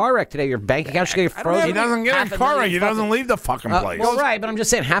get in a car wreck today? Your bank account's going to get frozen. He doesn't get in a car. He doesn't leave the fucking place. Well, right, but I'm just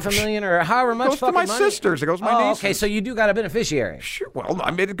saying $500,000 or however much goes to fucking my money. sisters. It goes to my nieces. Okay, so you do got a beneficiary. Sure. Well,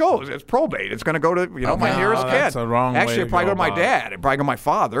 I mean, it goes. It's probate. It's going to go to my No, nearest kid. that's the wrong way Actually, to it'd probably go go to my about it. dad. It'd probably go to my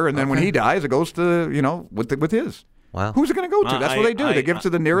father, and then when he dies, it goes to with his. Wow. Who's it going to go to? That's what they do. They give it to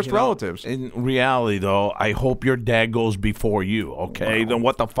the nearest relatives. In reality, though, I hope your dad goes before you, okay? Then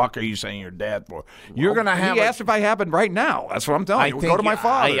what the fuck are you saying your dad for? You're going to have... He asked if I happened right now. That's what I'm telling you. Go to my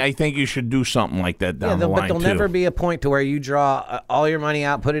father. I think you should do something like that down the line, but there'll never be a point to where you draw all your money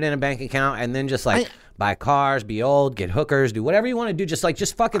out, put it in a bank account, and then just buy cars, be old, get hookers, do whatever you want to do. Just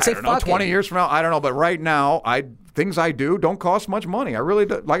fucking say I don't know, fuck 20 it. years from now, I don't know. But right now, things I do don't cost much money. I really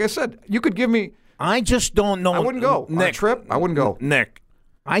do. Like I said, you could give me... I just don't know. I wouldn't go. Nick, On a trip, I wouldn't go. Nick,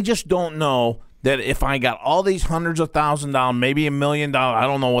 I just don't know that if I got all these hundreds of $1,000s, maybe $1 million, I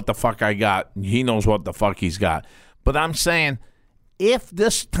don't know what the fuck I got. He knows what the fuck he's got. But I'm saying, if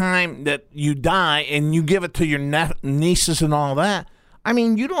this time that you die and you give it to your nieces and all that, I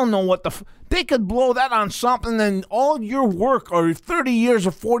mean, you don't know what they could blow that on something, and all your work or 30 years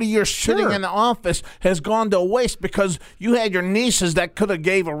or 40 years sitting in the office has gone to waste because you had your nieces that could have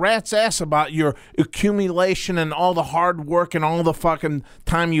gave a rat's ass about your accumulation and all the hard work and all the fucking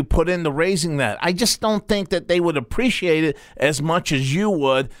time you put into raising that. I just don't think that they would appreciate it as much as you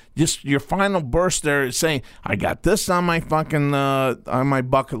would. Just your final burst there saying, I got this on my fucking on my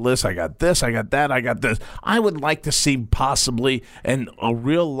bucket list. I got this. I got that. I got this. I would like to see possibly a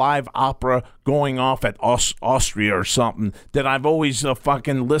real live opera going off at Austria or something that I've always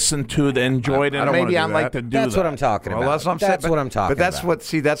fucking listened to and enjoyed, and maybe I'd like to do That's that. what I'm talking about. Well, that's what I'm saying. That's what I'm talking about.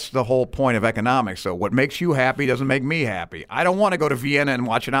 But that's the whole point of economics. So what makes you happy doesn't make me happy. I don't want to go to Vienna and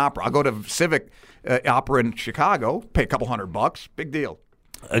watch an opera. I'll go to Civic Opera in Chicago, pay a couple $100, big deal.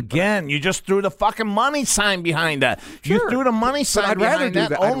 Again, you just threw the fucking money sign behind that. Sure. You threw the money sign I'd rather behind do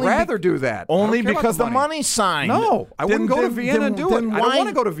that. I'd only rather do that. Only I don't care about because the the money. money sign. No, I wouldn't go to Vienna and do it. I don't want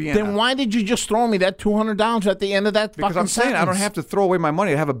to go to Vienna. Then why did you just throw me that $200 at the end of that Because fucking I'm saying I don't have to throw away my money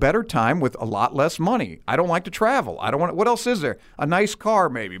to have a better time with a lot less money. I don't like to travel. I don't want. What else is there? A nice car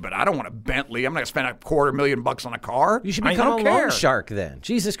maybe, but I don't want a Bentley. I'm not going to spend $250,000 on a car. You should I become don't a care. loan shark then.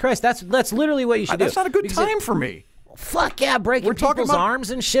 Jesus Christ, that's literally what you should do. That's not a good Because time for me. Fuck yeah, breaking We're talking people's about- arms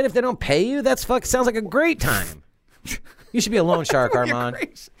and shit if they don't pay you. That's sounds like a great time. You should be a loan shark, Armand.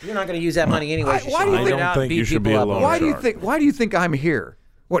 crazy. You're not going to use that money anyway. Why do you think- I don't think you should be a loan Why do you shark. think? Why do you think I'm here?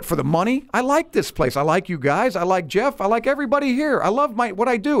 What, for the money? I like this place. I like you guys. I like Jeff. I like everybody here. I love what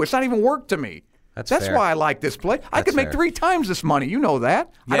I do. It's not even work to me. That's fair. Why I like this place. I could make fair. 3 times this money. You know that.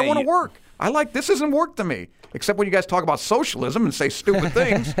 I don't want to work. I like this. Isn't work to me. Except when you guys talk about socialism and say stupid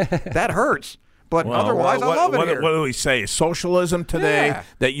things, that hurts. But otherwise, I love it here. What do we say? Socialism today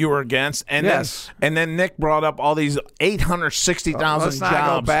that you were against, and then Nick brought up all these 860,000 jobs. Let's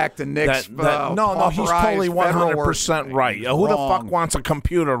not go back to Nick's. No, he's totally 100% right. Who the fuck wants a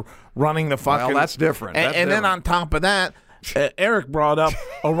computer running the fucking? Well, that's different. And then on top of that, Eric brought up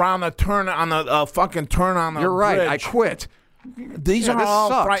around the turn on the fucking turn on the You're right. bridge. I quit. These are this all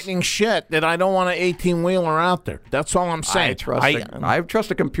sucks. frightening shit that I don't want an 18-wheeler out there. That's all I'm saying. I trust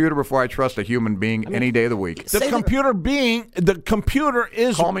a computer before I trust a human being any day of the week. The computer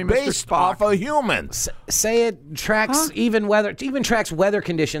is Call me Mr. based Spock. off a human. Say it tracks even tracks weather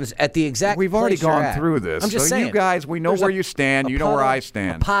conditions at the exact. We've already place you're gone at. through this. I'm just so saying. you guys, we know There's where a- you stand. a You know where puddle, I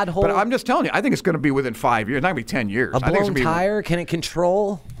stand. A pothole. But I'm just telling you, I think it's going to be within 5 years. It's not going to be 10 years. A I think it's blown gonna be, tire, can it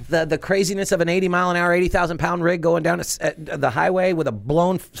control the craziness of an 80-mile-an-hour, 80,000-pound rig going down the highway with a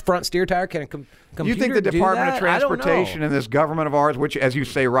blown front steer tire? Can a computer You think the do Department that? of Transportation and this government of ours, which, as you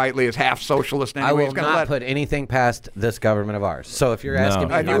say rightly, is half socialist anyway, I will is going to not let put anything past this government of ours. So if you're asking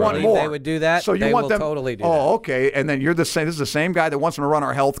me and if you I want believe more. they would do that, So you they want will them, totally do that. Oh, okay. And then you're the same. This is the same guy that wants them to run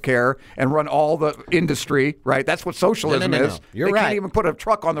our health care and run all the industry, right? That's what socialism No. is. You're they right. can't even put a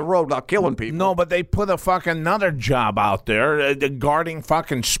truck on the road without killing people. No, but they put a fucking another job out there, guarding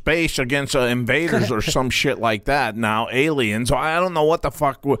fucking space against invaders or some shit like that. Now aliens. I don't know what the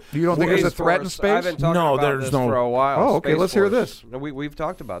fuck. You don't think there's a threat in I've space? been talking No, about there's this no- for a while. Oh, okay, Space let's hear Force. this. No, we've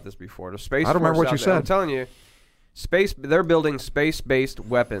talked about this before. The Space I don't remember Force what you out there. I'm said. telling you, they're building space-based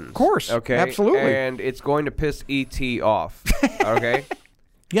weapons. Of course, okay, absolutely. and it's going to piss ET off. Okay,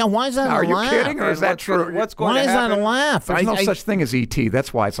 Yeah, why is that Are a you laugh? kidding, or is that true? What's going Why to is that happen? a laugh? There's no such thing as ET.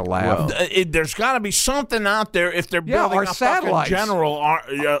 That's why it's a laugh. There's got to be something out there if they're Yeah, building our a fucking satellites. general,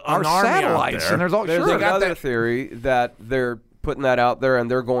 an Our army satellites, out there. and there's all There's sure. another theory that they're putting that out there, and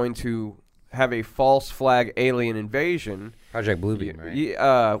they're going to have a false flag alien invasion. Project Bluebeam, right?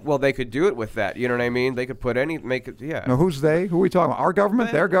 Yeah, well, they could do it with that. You know what I mean? They could put make it. Yeah. Now, who's they? Who are we talking about? Our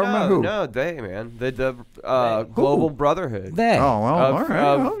government? Their government? No, Who? no, they, man. The Global Brotherhood. They. Oh, well, Of- all right.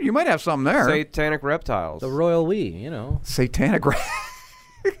 of Well, you might have something there. Satanic reptiles. The royal we, you know. Satanic.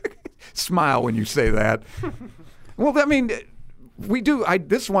 Smile when you say that. Well, I mean, we do.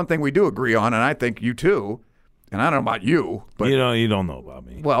 This is one thing we do agree on, and I think you too. And I don't know about you, but you don't know about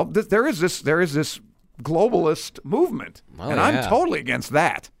me. well, there is this globalist movement, and I'm yeah. totally against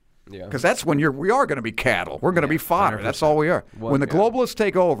that. Yeah. Because that's when we are going to be cattle. We're going to be fodder. That's all we are. Well, when the yeah. globalists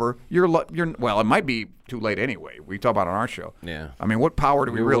take over, you're well. It might be too late anyway. We talk about it on our show. Yeah. I mean, what power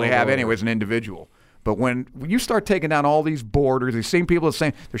do we New really world have order. anyway as an individual? But when you start taking down all these borders, these same people are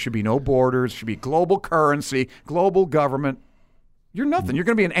saying there should be no borders, there should be global currency, global government. You're nothing. You're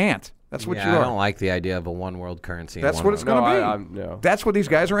going to be an ant. That's what Yeah, you I are. don't like the idea of a one world currency. and That's one what it's world- going to No, be. no. That's what these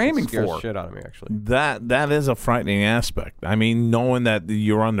guys are aiming Scares for. shit out of me, actually. That is a frightening aspect. I mean, knowing that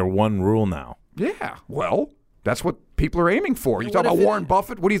you're under one rule now. Yeah. Well, that's what people are aiming for. You What talk about if it- Warren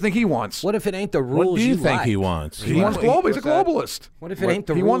Buffett. What do you think he wants? What if it ain't the rules What do you think like? he wants? He wants global. He's a what's that? globalist. What if it ain't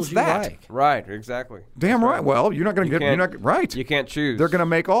the he rules wants you that. like? Right, exactly. Damn right. Well, you're not going to get. You're can't- not right. You can't choose. They're going to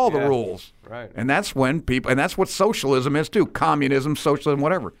make all the Yeah. rules. Right. And that's when people. And that's what socialism is too. Communism, socialism,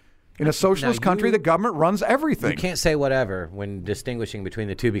 whatever. In a socialist country, the government runs everything. You can't say whatever when distinguishing between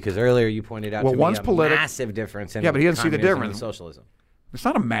the two because earlier you pointed out Well, to one's me a politi- massive difference in Yeah, but he doesn't see the communism difference. and socialism. It's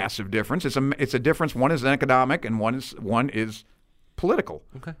not a massive difference. It's a difference. One is economic, and one is political.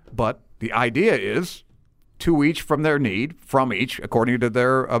 Okay. But the idea is to each from their need, from each according to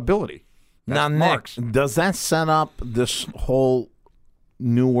their ability. That's Now, Marx. Nick, does that set up this whole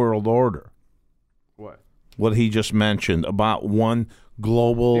New World Order? What he just mentioned about one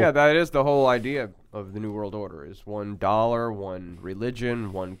global. Yeah, that is the whole idea of the New World Order: is $1, one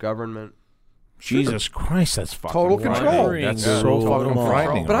religion, one government. Jesus Christ, that's fucking Total control. frightening. That's Yeah. so Total fucking control.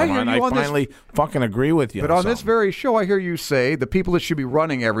 frightening. But I hear Roman. you on this- finally fucking agree with you. But on this very show, I hear you say the people that should be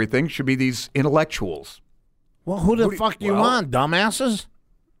running everything should be these intellectuals. well, who the Who do- fuck do you well- want, dumbasses?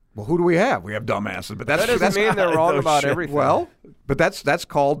 Well, who do we have? We have dumbasses, but that's That doesn't mean they're wrong No about shit. everything. well. But that's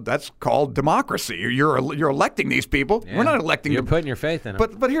called democracy. You're electing these people. We're not electing You're them. putting your faith in them.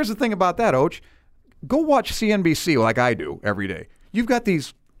 But here's the thing about that, Och. Go watch CNBC like I do every day. You've got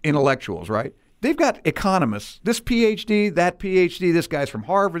these intellectuals, right? They've got economists. This PhD, that PhD. This guy's from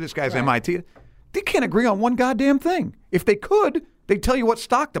Harvard. This guy's MIT. They can't agree on one goddamn thing. If they could, they'd tell you what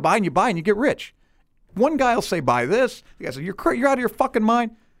stock to buy, and you buy, and you get rich. One guy will say buy this. The guy says you're out of your fucking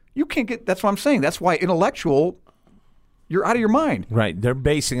mind. You can't get. That's what I'm saying. That's why intellectual. You're out of your mind. Right, they're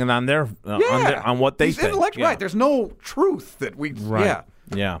basing it on their on what they These think. intellectual- Yeah. Right. There's no truth that we. Right. Yeah.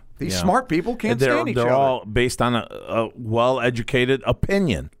 Yeah. These yeah. smart people can't they're, stand each They're other. all based on a well-educated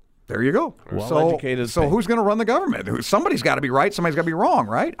opinion. There you go. Well-educated So thing. who's going to run the government? Somebody's got to be right. Somebody's got to be wrong,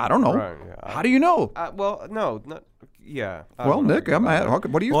 right? I don't know. Right, yeah. How do you know? Well, no, yeah. I Well, don't know Nick,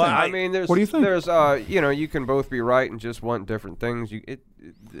 what do you Well, think? I mean, there's, what do you think? There's, you can both be right and just want different things. I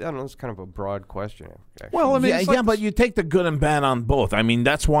don't know. It's kind of a broad question. Actually. Well, I mean, it's like but you take the good and bad on both. I mean,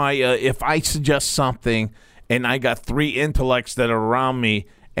 that's why if I suggest something and I got three intellects that are around me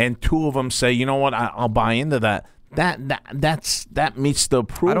and two of them say, you know what, I'll buy into that, that meets the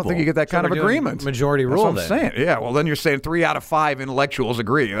approval. I don't think you get that kind of agreement. Majority That's rule. what I'm saying. Yeah. Well, then you're saying 3 out of 5 intellectuals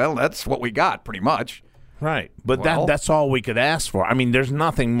agree. Well, that's what we got, pretty much. Right, but Well- that's all we could ask for. I mean, there's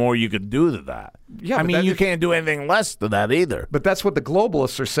nothing more you could do to that. Yeah, I but mean, that you is- can't do anything less to that either. But that's what the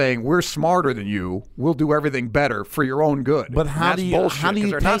globalists are saying. We're smarter than you. We'll do everything better for your own good. But And how that's do you bullshit, how do 'cause you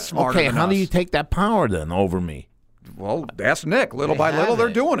they're take not smarter okay? than How do us. you take that power then over me? Well, ask Nick. Little They by have little, they're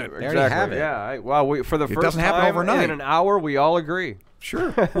it. doing it. They already have it. Yeah. For the first doesn't happen time overnight. in an hour, we all agree.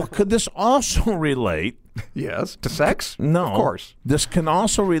 Sure. Well, could this also relate? Yes. To sex? No, Of course. This can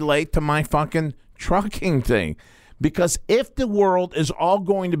also relate to my fucking trucking thing. Because if the world is all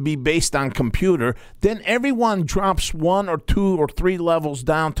going to be based on computer, then everyone drops 1 or 2 or 3 levels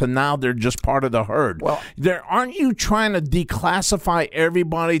down to now they're just part of the herd. Well- aren't you trying to declassify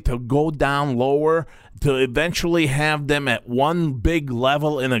everybody to go down lower to eventually have them at one big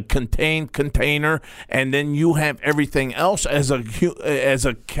level in a contained container, and then you have everything else as a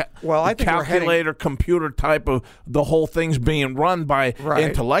Well, I think we're heading- calculator computer type of the whole thing's being run by Right.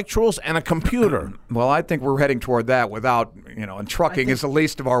 intellectuals and a computer. Well, I think we're heading toward that without, and trucking is the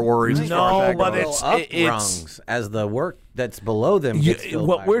least of our worries as far No, as that but goes. Up it's- rungs as the work that's below them You- gets filled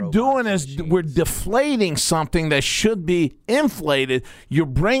what by we're robots doing and is machines. we're deflating something that should be inflated. You're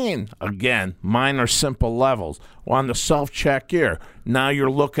bringing, again, minor simple levels on the self-check here. Now you're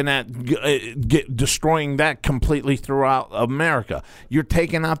looking at destroying that completely throughout America. You're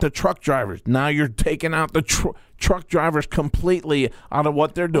taking out the truck drivers. Now you're taking out the truck drivers completely out of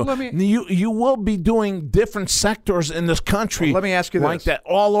what they're doing. Well, let you will be doing different sectors in this country Well, let me ask you like this. that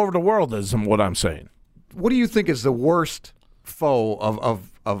all over the world is what I'm saying. What do you think is the worst foe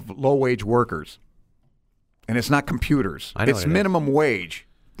of low-wage workers? And it's not computers. I know It's what it is. minimum wage.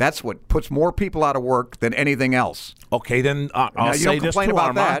 That's what puts more people out of work than anything else. Okay, then I'll Now, you say don't this complain too, about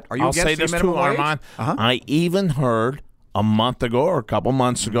Armand. that. Are you I'll against say the this too, minimum wage? Armand. Uh-huh. I even heard a month ago or a couple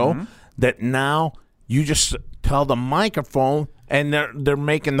months ago Mm-hmm. that now you just tell the microphone and they're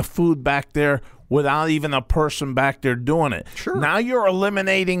making the food back there without even a person back there doing it. Sure. Now you're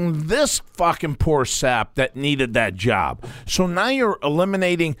eliminating this fucking poor sap that needed that job. So now you're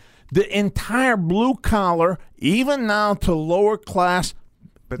eliminating the entire blue collar, even now to lower class.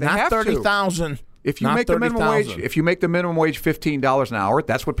 But they not have to. 30,000. If you not make the minimum wage, 30,000. if you make the minimum wage $15 an hour,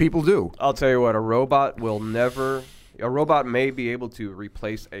 that's what people do. I'll tell you what, a robot may be able to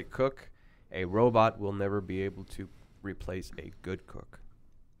replace a cook. A robot will never be able to replace a good cook.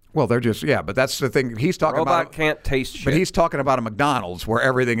 Well, they're just but that's the thing he's talking Robot about. can't taste shit. But he's talking about a McDonald's where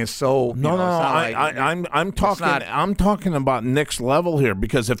everything is so. No, it's not like- I'm talking. not- I'm talking about next level here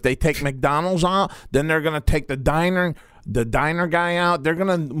because if they take McDonald's out, then they're going to take the diner guy out. They're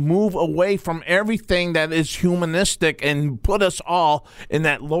going to move away from everything that is humanistic and put us all in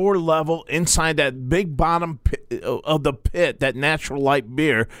that lower level inside that big bottom pit of the pit, that natural light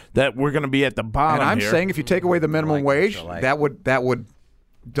beer that we're going to be at the bottom. And I'm here. saying if you take away the minimum wage, that would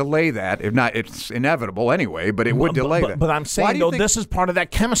delay that. If not, it's inevitable anyway. But it would delay that. But I'm Why saying do you though, think- this is part of that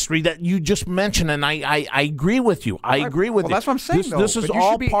chemistry that you just mentioned, and I agree with you. I agree with well, you. that's what I'm saying, This, though. this is But you should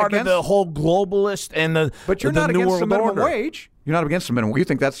all be part of the against- whole globalist and the. But you're the not New against the World minimum order. wage. You're not against the minimum. You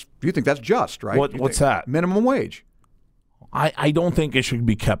think that's just, right? What's that? Minimum wage. I don't think it should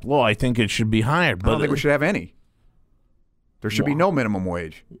be kept low. I think it should be higher. I But don't think we should have any. There should be no minimum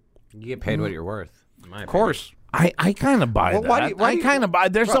wage. You get paid what you're worth. Of course. I kind of buy Well, that. why do you- I kind of buy.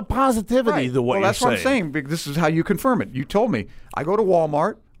 There's a positivity Right. to what well, you're that's what I'm saying. Because this is how you confirm it. You told me. I go to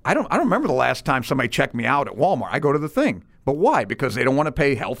Walmart. I don't remember the last time somebody checked me out at Walmart. I go to the thing. But why? Because they don't want to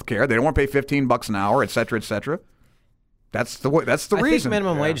pay health care. They don't want to pay $15 an hour, et cetera, et cetera. That's the way. That's the I reason. think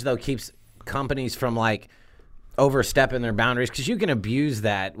minimum wage though keeps companies from overstepping their boundaries because you can abuse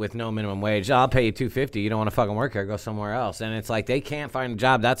that with no minimum wage. I'll pay you $250. You don't want to fucking work here, go somewhere else. And it's like they can't find a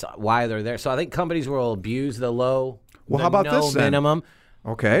job. That's why they're there. So I think companies will abuse the low. Well, the how about no this then? minimum?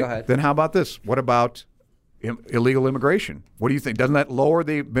 Okay. Go ahead. Then how about this? What about illegal immigration? What do you think? Doesn't that lower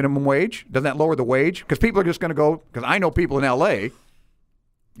the minimum wage? Doesn't that lower the wage? Because people are just going to go. Because I know people in L.A.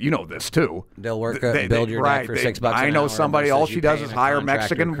 You know this too. They'll work They- build your right, deck for they- $6 an I know hour somebody. versus All you she does paying is a hire contractor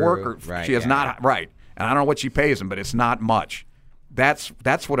Mexican crew. worker. Right, She is yeah. not right, and I don't know what she pays them, but it's not much. That's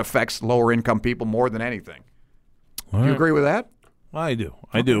what affects lower income people more than anything. Do you agree with that? I do.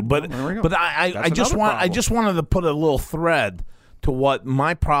 But there we go. but I That's just another want I problem. just wanted to put a little thread to what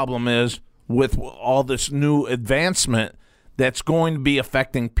my problem is with all this new advancement that's going to be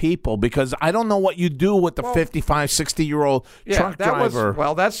affecting people because I don't know what you do with the 55, 60-year-old truck driver.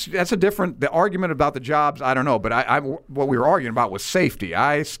 That's a different. The argument about the jobs, I don't know, but I what we were arguing about was safety.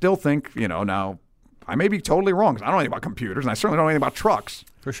 I still think now. I may be totally wrong because I don't know anything about computers, and I certainly don't know anything about trucks.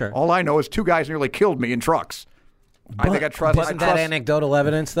 For sure. All I know is 2 guys nearly killed me in trucks. I think I trust. Isn't that anecdotal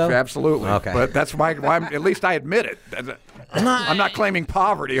evidence, though? Absolutely. Okay. But that's why at least I admit it. I'm not claiming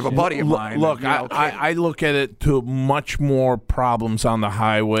poverty of a buddy of mine. Look, I look at it to much more problems on the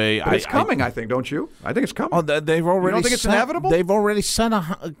highway. But it's coming, I think, don't you? I think it's coming. Oh, they've already. You don't think it's inevitable? They've already sent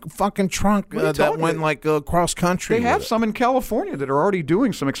a fucking trunk that went like cross country. They have some in California that are already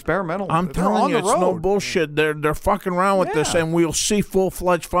doing some experimental. I'm telling you, it's no bullshit. They're fucking around with this, and we'll see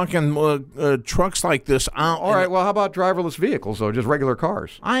full-fledged fucking trucks like this. All right. Well, how about driverless vehicles though? Just regular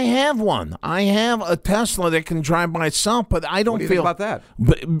cars. I have one. I have a Tesla that can drive by itself, but I don't What do you feel think about that.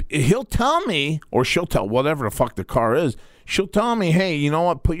 But he'll tell me, or she'll tell whatever the fuck the car is. She'll tell me, hey, you know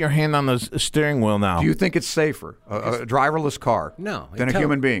what? Put your hand on the steering wheel now. Do you think it's safer a driverless car? No, than a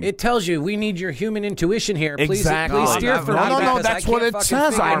human being? It tells you we need your human intuition here. Exactly. Please steer for me. No, that's what it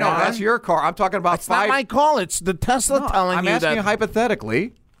says. I know that's your car. I'm talking about It's not my call. It's the Tesla telling I'm you asking that. you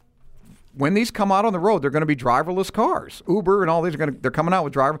hypothetically. When these come out on the road, they're going to be driverless cars. Uber and all these they're coming out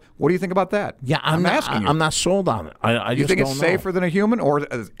with driver. What do you think about that? Yeah, I'm asking you. I'm not sold on it. I you just think don't it's know. safer than a human, or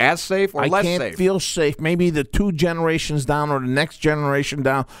as safe, or less safe? I can't feel safe. Maybe the 2 generations down or the next generation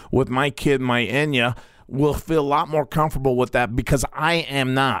down with my kid, my Enya, will feel a lot more comfortable with that because I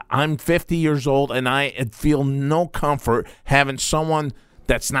am not. I'm 50 years old, and I feel no comfort having someone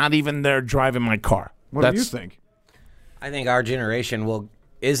that's not even there driving my car. What do you think? I think our generation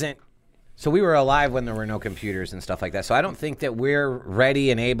isn't. So we were alive when there were no computers and stuff like that. So I don't think that we're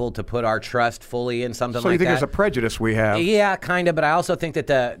ready and able to put our trust fully in something like that. So you think there's a prejudice we have? Yeah, kind of. But I also think that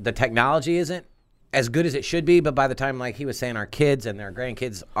the technology isn't as good as it should be. But by the time, like he was saying, our kids and their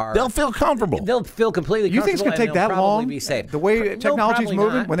grandkids they'll feel comfortable. They'll feel completely comfortable. You think it's going to take that long? Be safe. The way technology's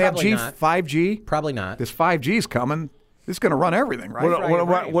moving, when they have 5G? Probably not. This 5G's coming. It's going to run everything,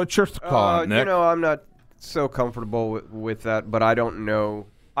 right? What's your call, Nick? You know, I'm not so comfortable with that, but I don't know.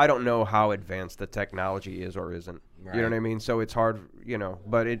 I don't know how advanced the technology is or isn't. Right. You know what I mean? So it's hard, you know.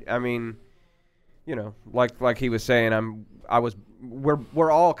 But I mean, you know, like he was saying, we're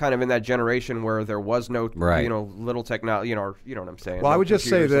all kind of in that generation where there was no, you know, little technology. You know what I'm saying? Well, no I would just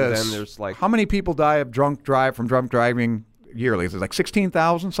say this: then there's like, how many people die of drunk driving yearly? Is it like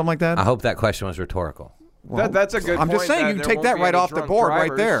 16,000, something like that? I hope that question was rhetorical. Well, that's a good point. I'm just saying you can take that right off the board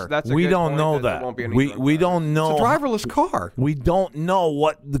right there. We don't know that. We don't know. It's a driverless car. We don't know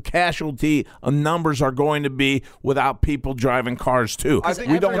what the casualty numbers are going to be without people driving cars too.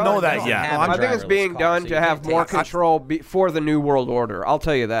 We don't know that yet. I think it's being done to have more control for the New World Order. I'll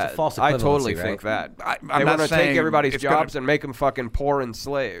tell you that. I totally think that. They want to take everybody's jobs and make them fucking poor and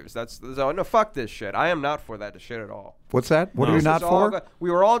slaves. No, fuck this shit. I am not for that shit at all. What's that? What are you not for?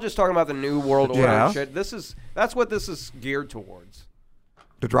 We were all just talking about the New World Order and shit. That's what this is geared towards.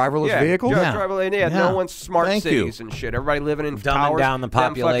 The driverless vehicles? Yeah, no one's smart cities and shit. Everybody living in towers. Down the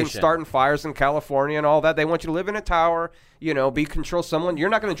population. Them fucking starting fires in California and all that. They want you to live in a tower, you know, control someone. You're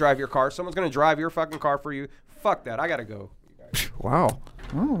not going to drive your car. Someone's going to drive your fucking car for you. Fuck that. I got to go. Wow.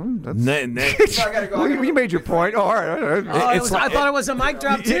 Oh, that's... You made your point. All right. I thought it was a mic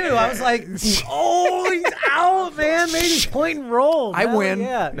drop, too. I was like, he's out, man. Made his point and roll. I win.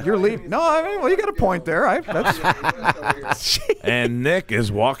 Yeah. You're leaving. No, you got a point there. And Nick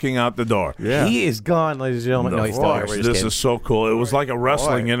is walking out the door. Yeah. He is gone, ladies and gentlemen. No, he's still here. This is so cool. It was like a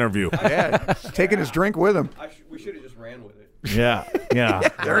wrestling interview. Yeah. Taking his drink with him. We should have just ran with it. Yeah.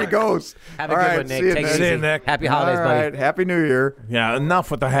 There he goes. Have a good one, Nick. Take it easy. Nick. Happy holidays, All right. buddy. Happy New Year. Yeah, enough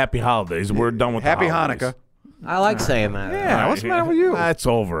with the happy holidays. We're done with Happy the holidays. Hanukkah. I like saying that. Yeah. What's the matter with you? It's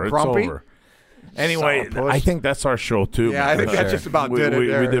over. It's Grumpy? over. Anyway, I think that's our show, too. Yeah, I think that just about did it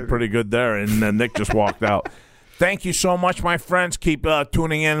there. We did pretty good there, and then Nick just walked out. Thank you so much, my friends. Keep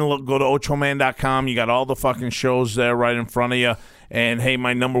tuning in. Go to ochoman.com. You got all the fucking shows there right in front of you. And, hey,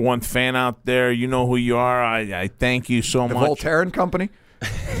 my number one fan out there, you know who you are. I thank you so much. The Voltaren Company?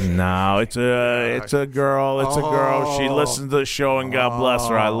 No, it's a girl. It's a girl. She listens to the show, and God bless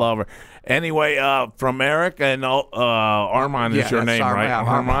her. I love her. Anyway, from Eric and Armand is your name, right?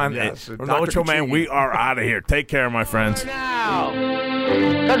 Armand. Yes. Ocho Man, we are out of here. Take care, my friends. Now,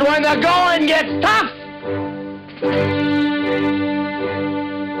 because when the going gets tough,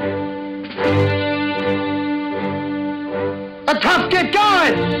 the tough get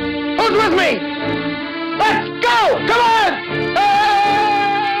going. Who's with me? Let's go! Come on!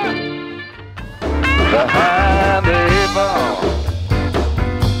 Behind the eight ball,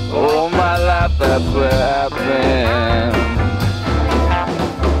 all my life that's where I've been.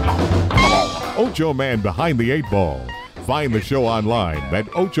 Ocho Man Behind the Eight Ball. Find the show online at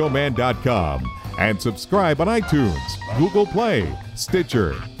ochoman.com and subscribe on iTunes, Google Play,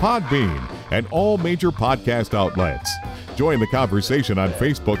 Stitcher, Podbean, and all major podcast outlets. Join the conversation on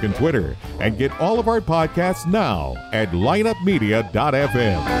Facebook and Twitter and get all of our podcasts now at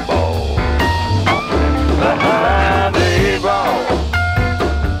lineupmedia.fm. Behind the eight ball.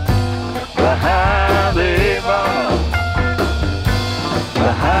 Behind the eight ball.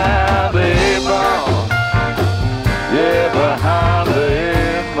 Behind the eight ball. Yeah, behind the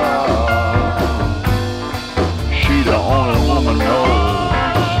eight ball. She the only woman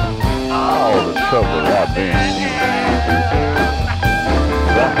knows all the trouble I've been in.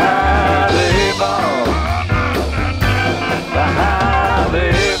 Behind the eight ball. Behind the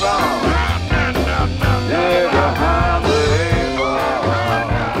eight ball. Yeah, behind the eight ball.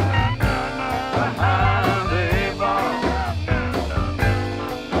 Behind the eight ball.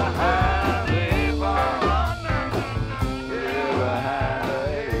 Behind the eight ball. Yeah, behind the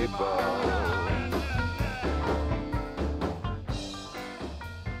eight ball.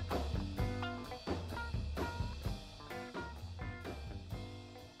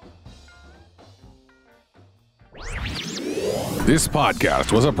 This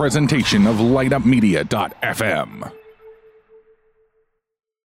podcast was a presentation of lightupmedia.fm.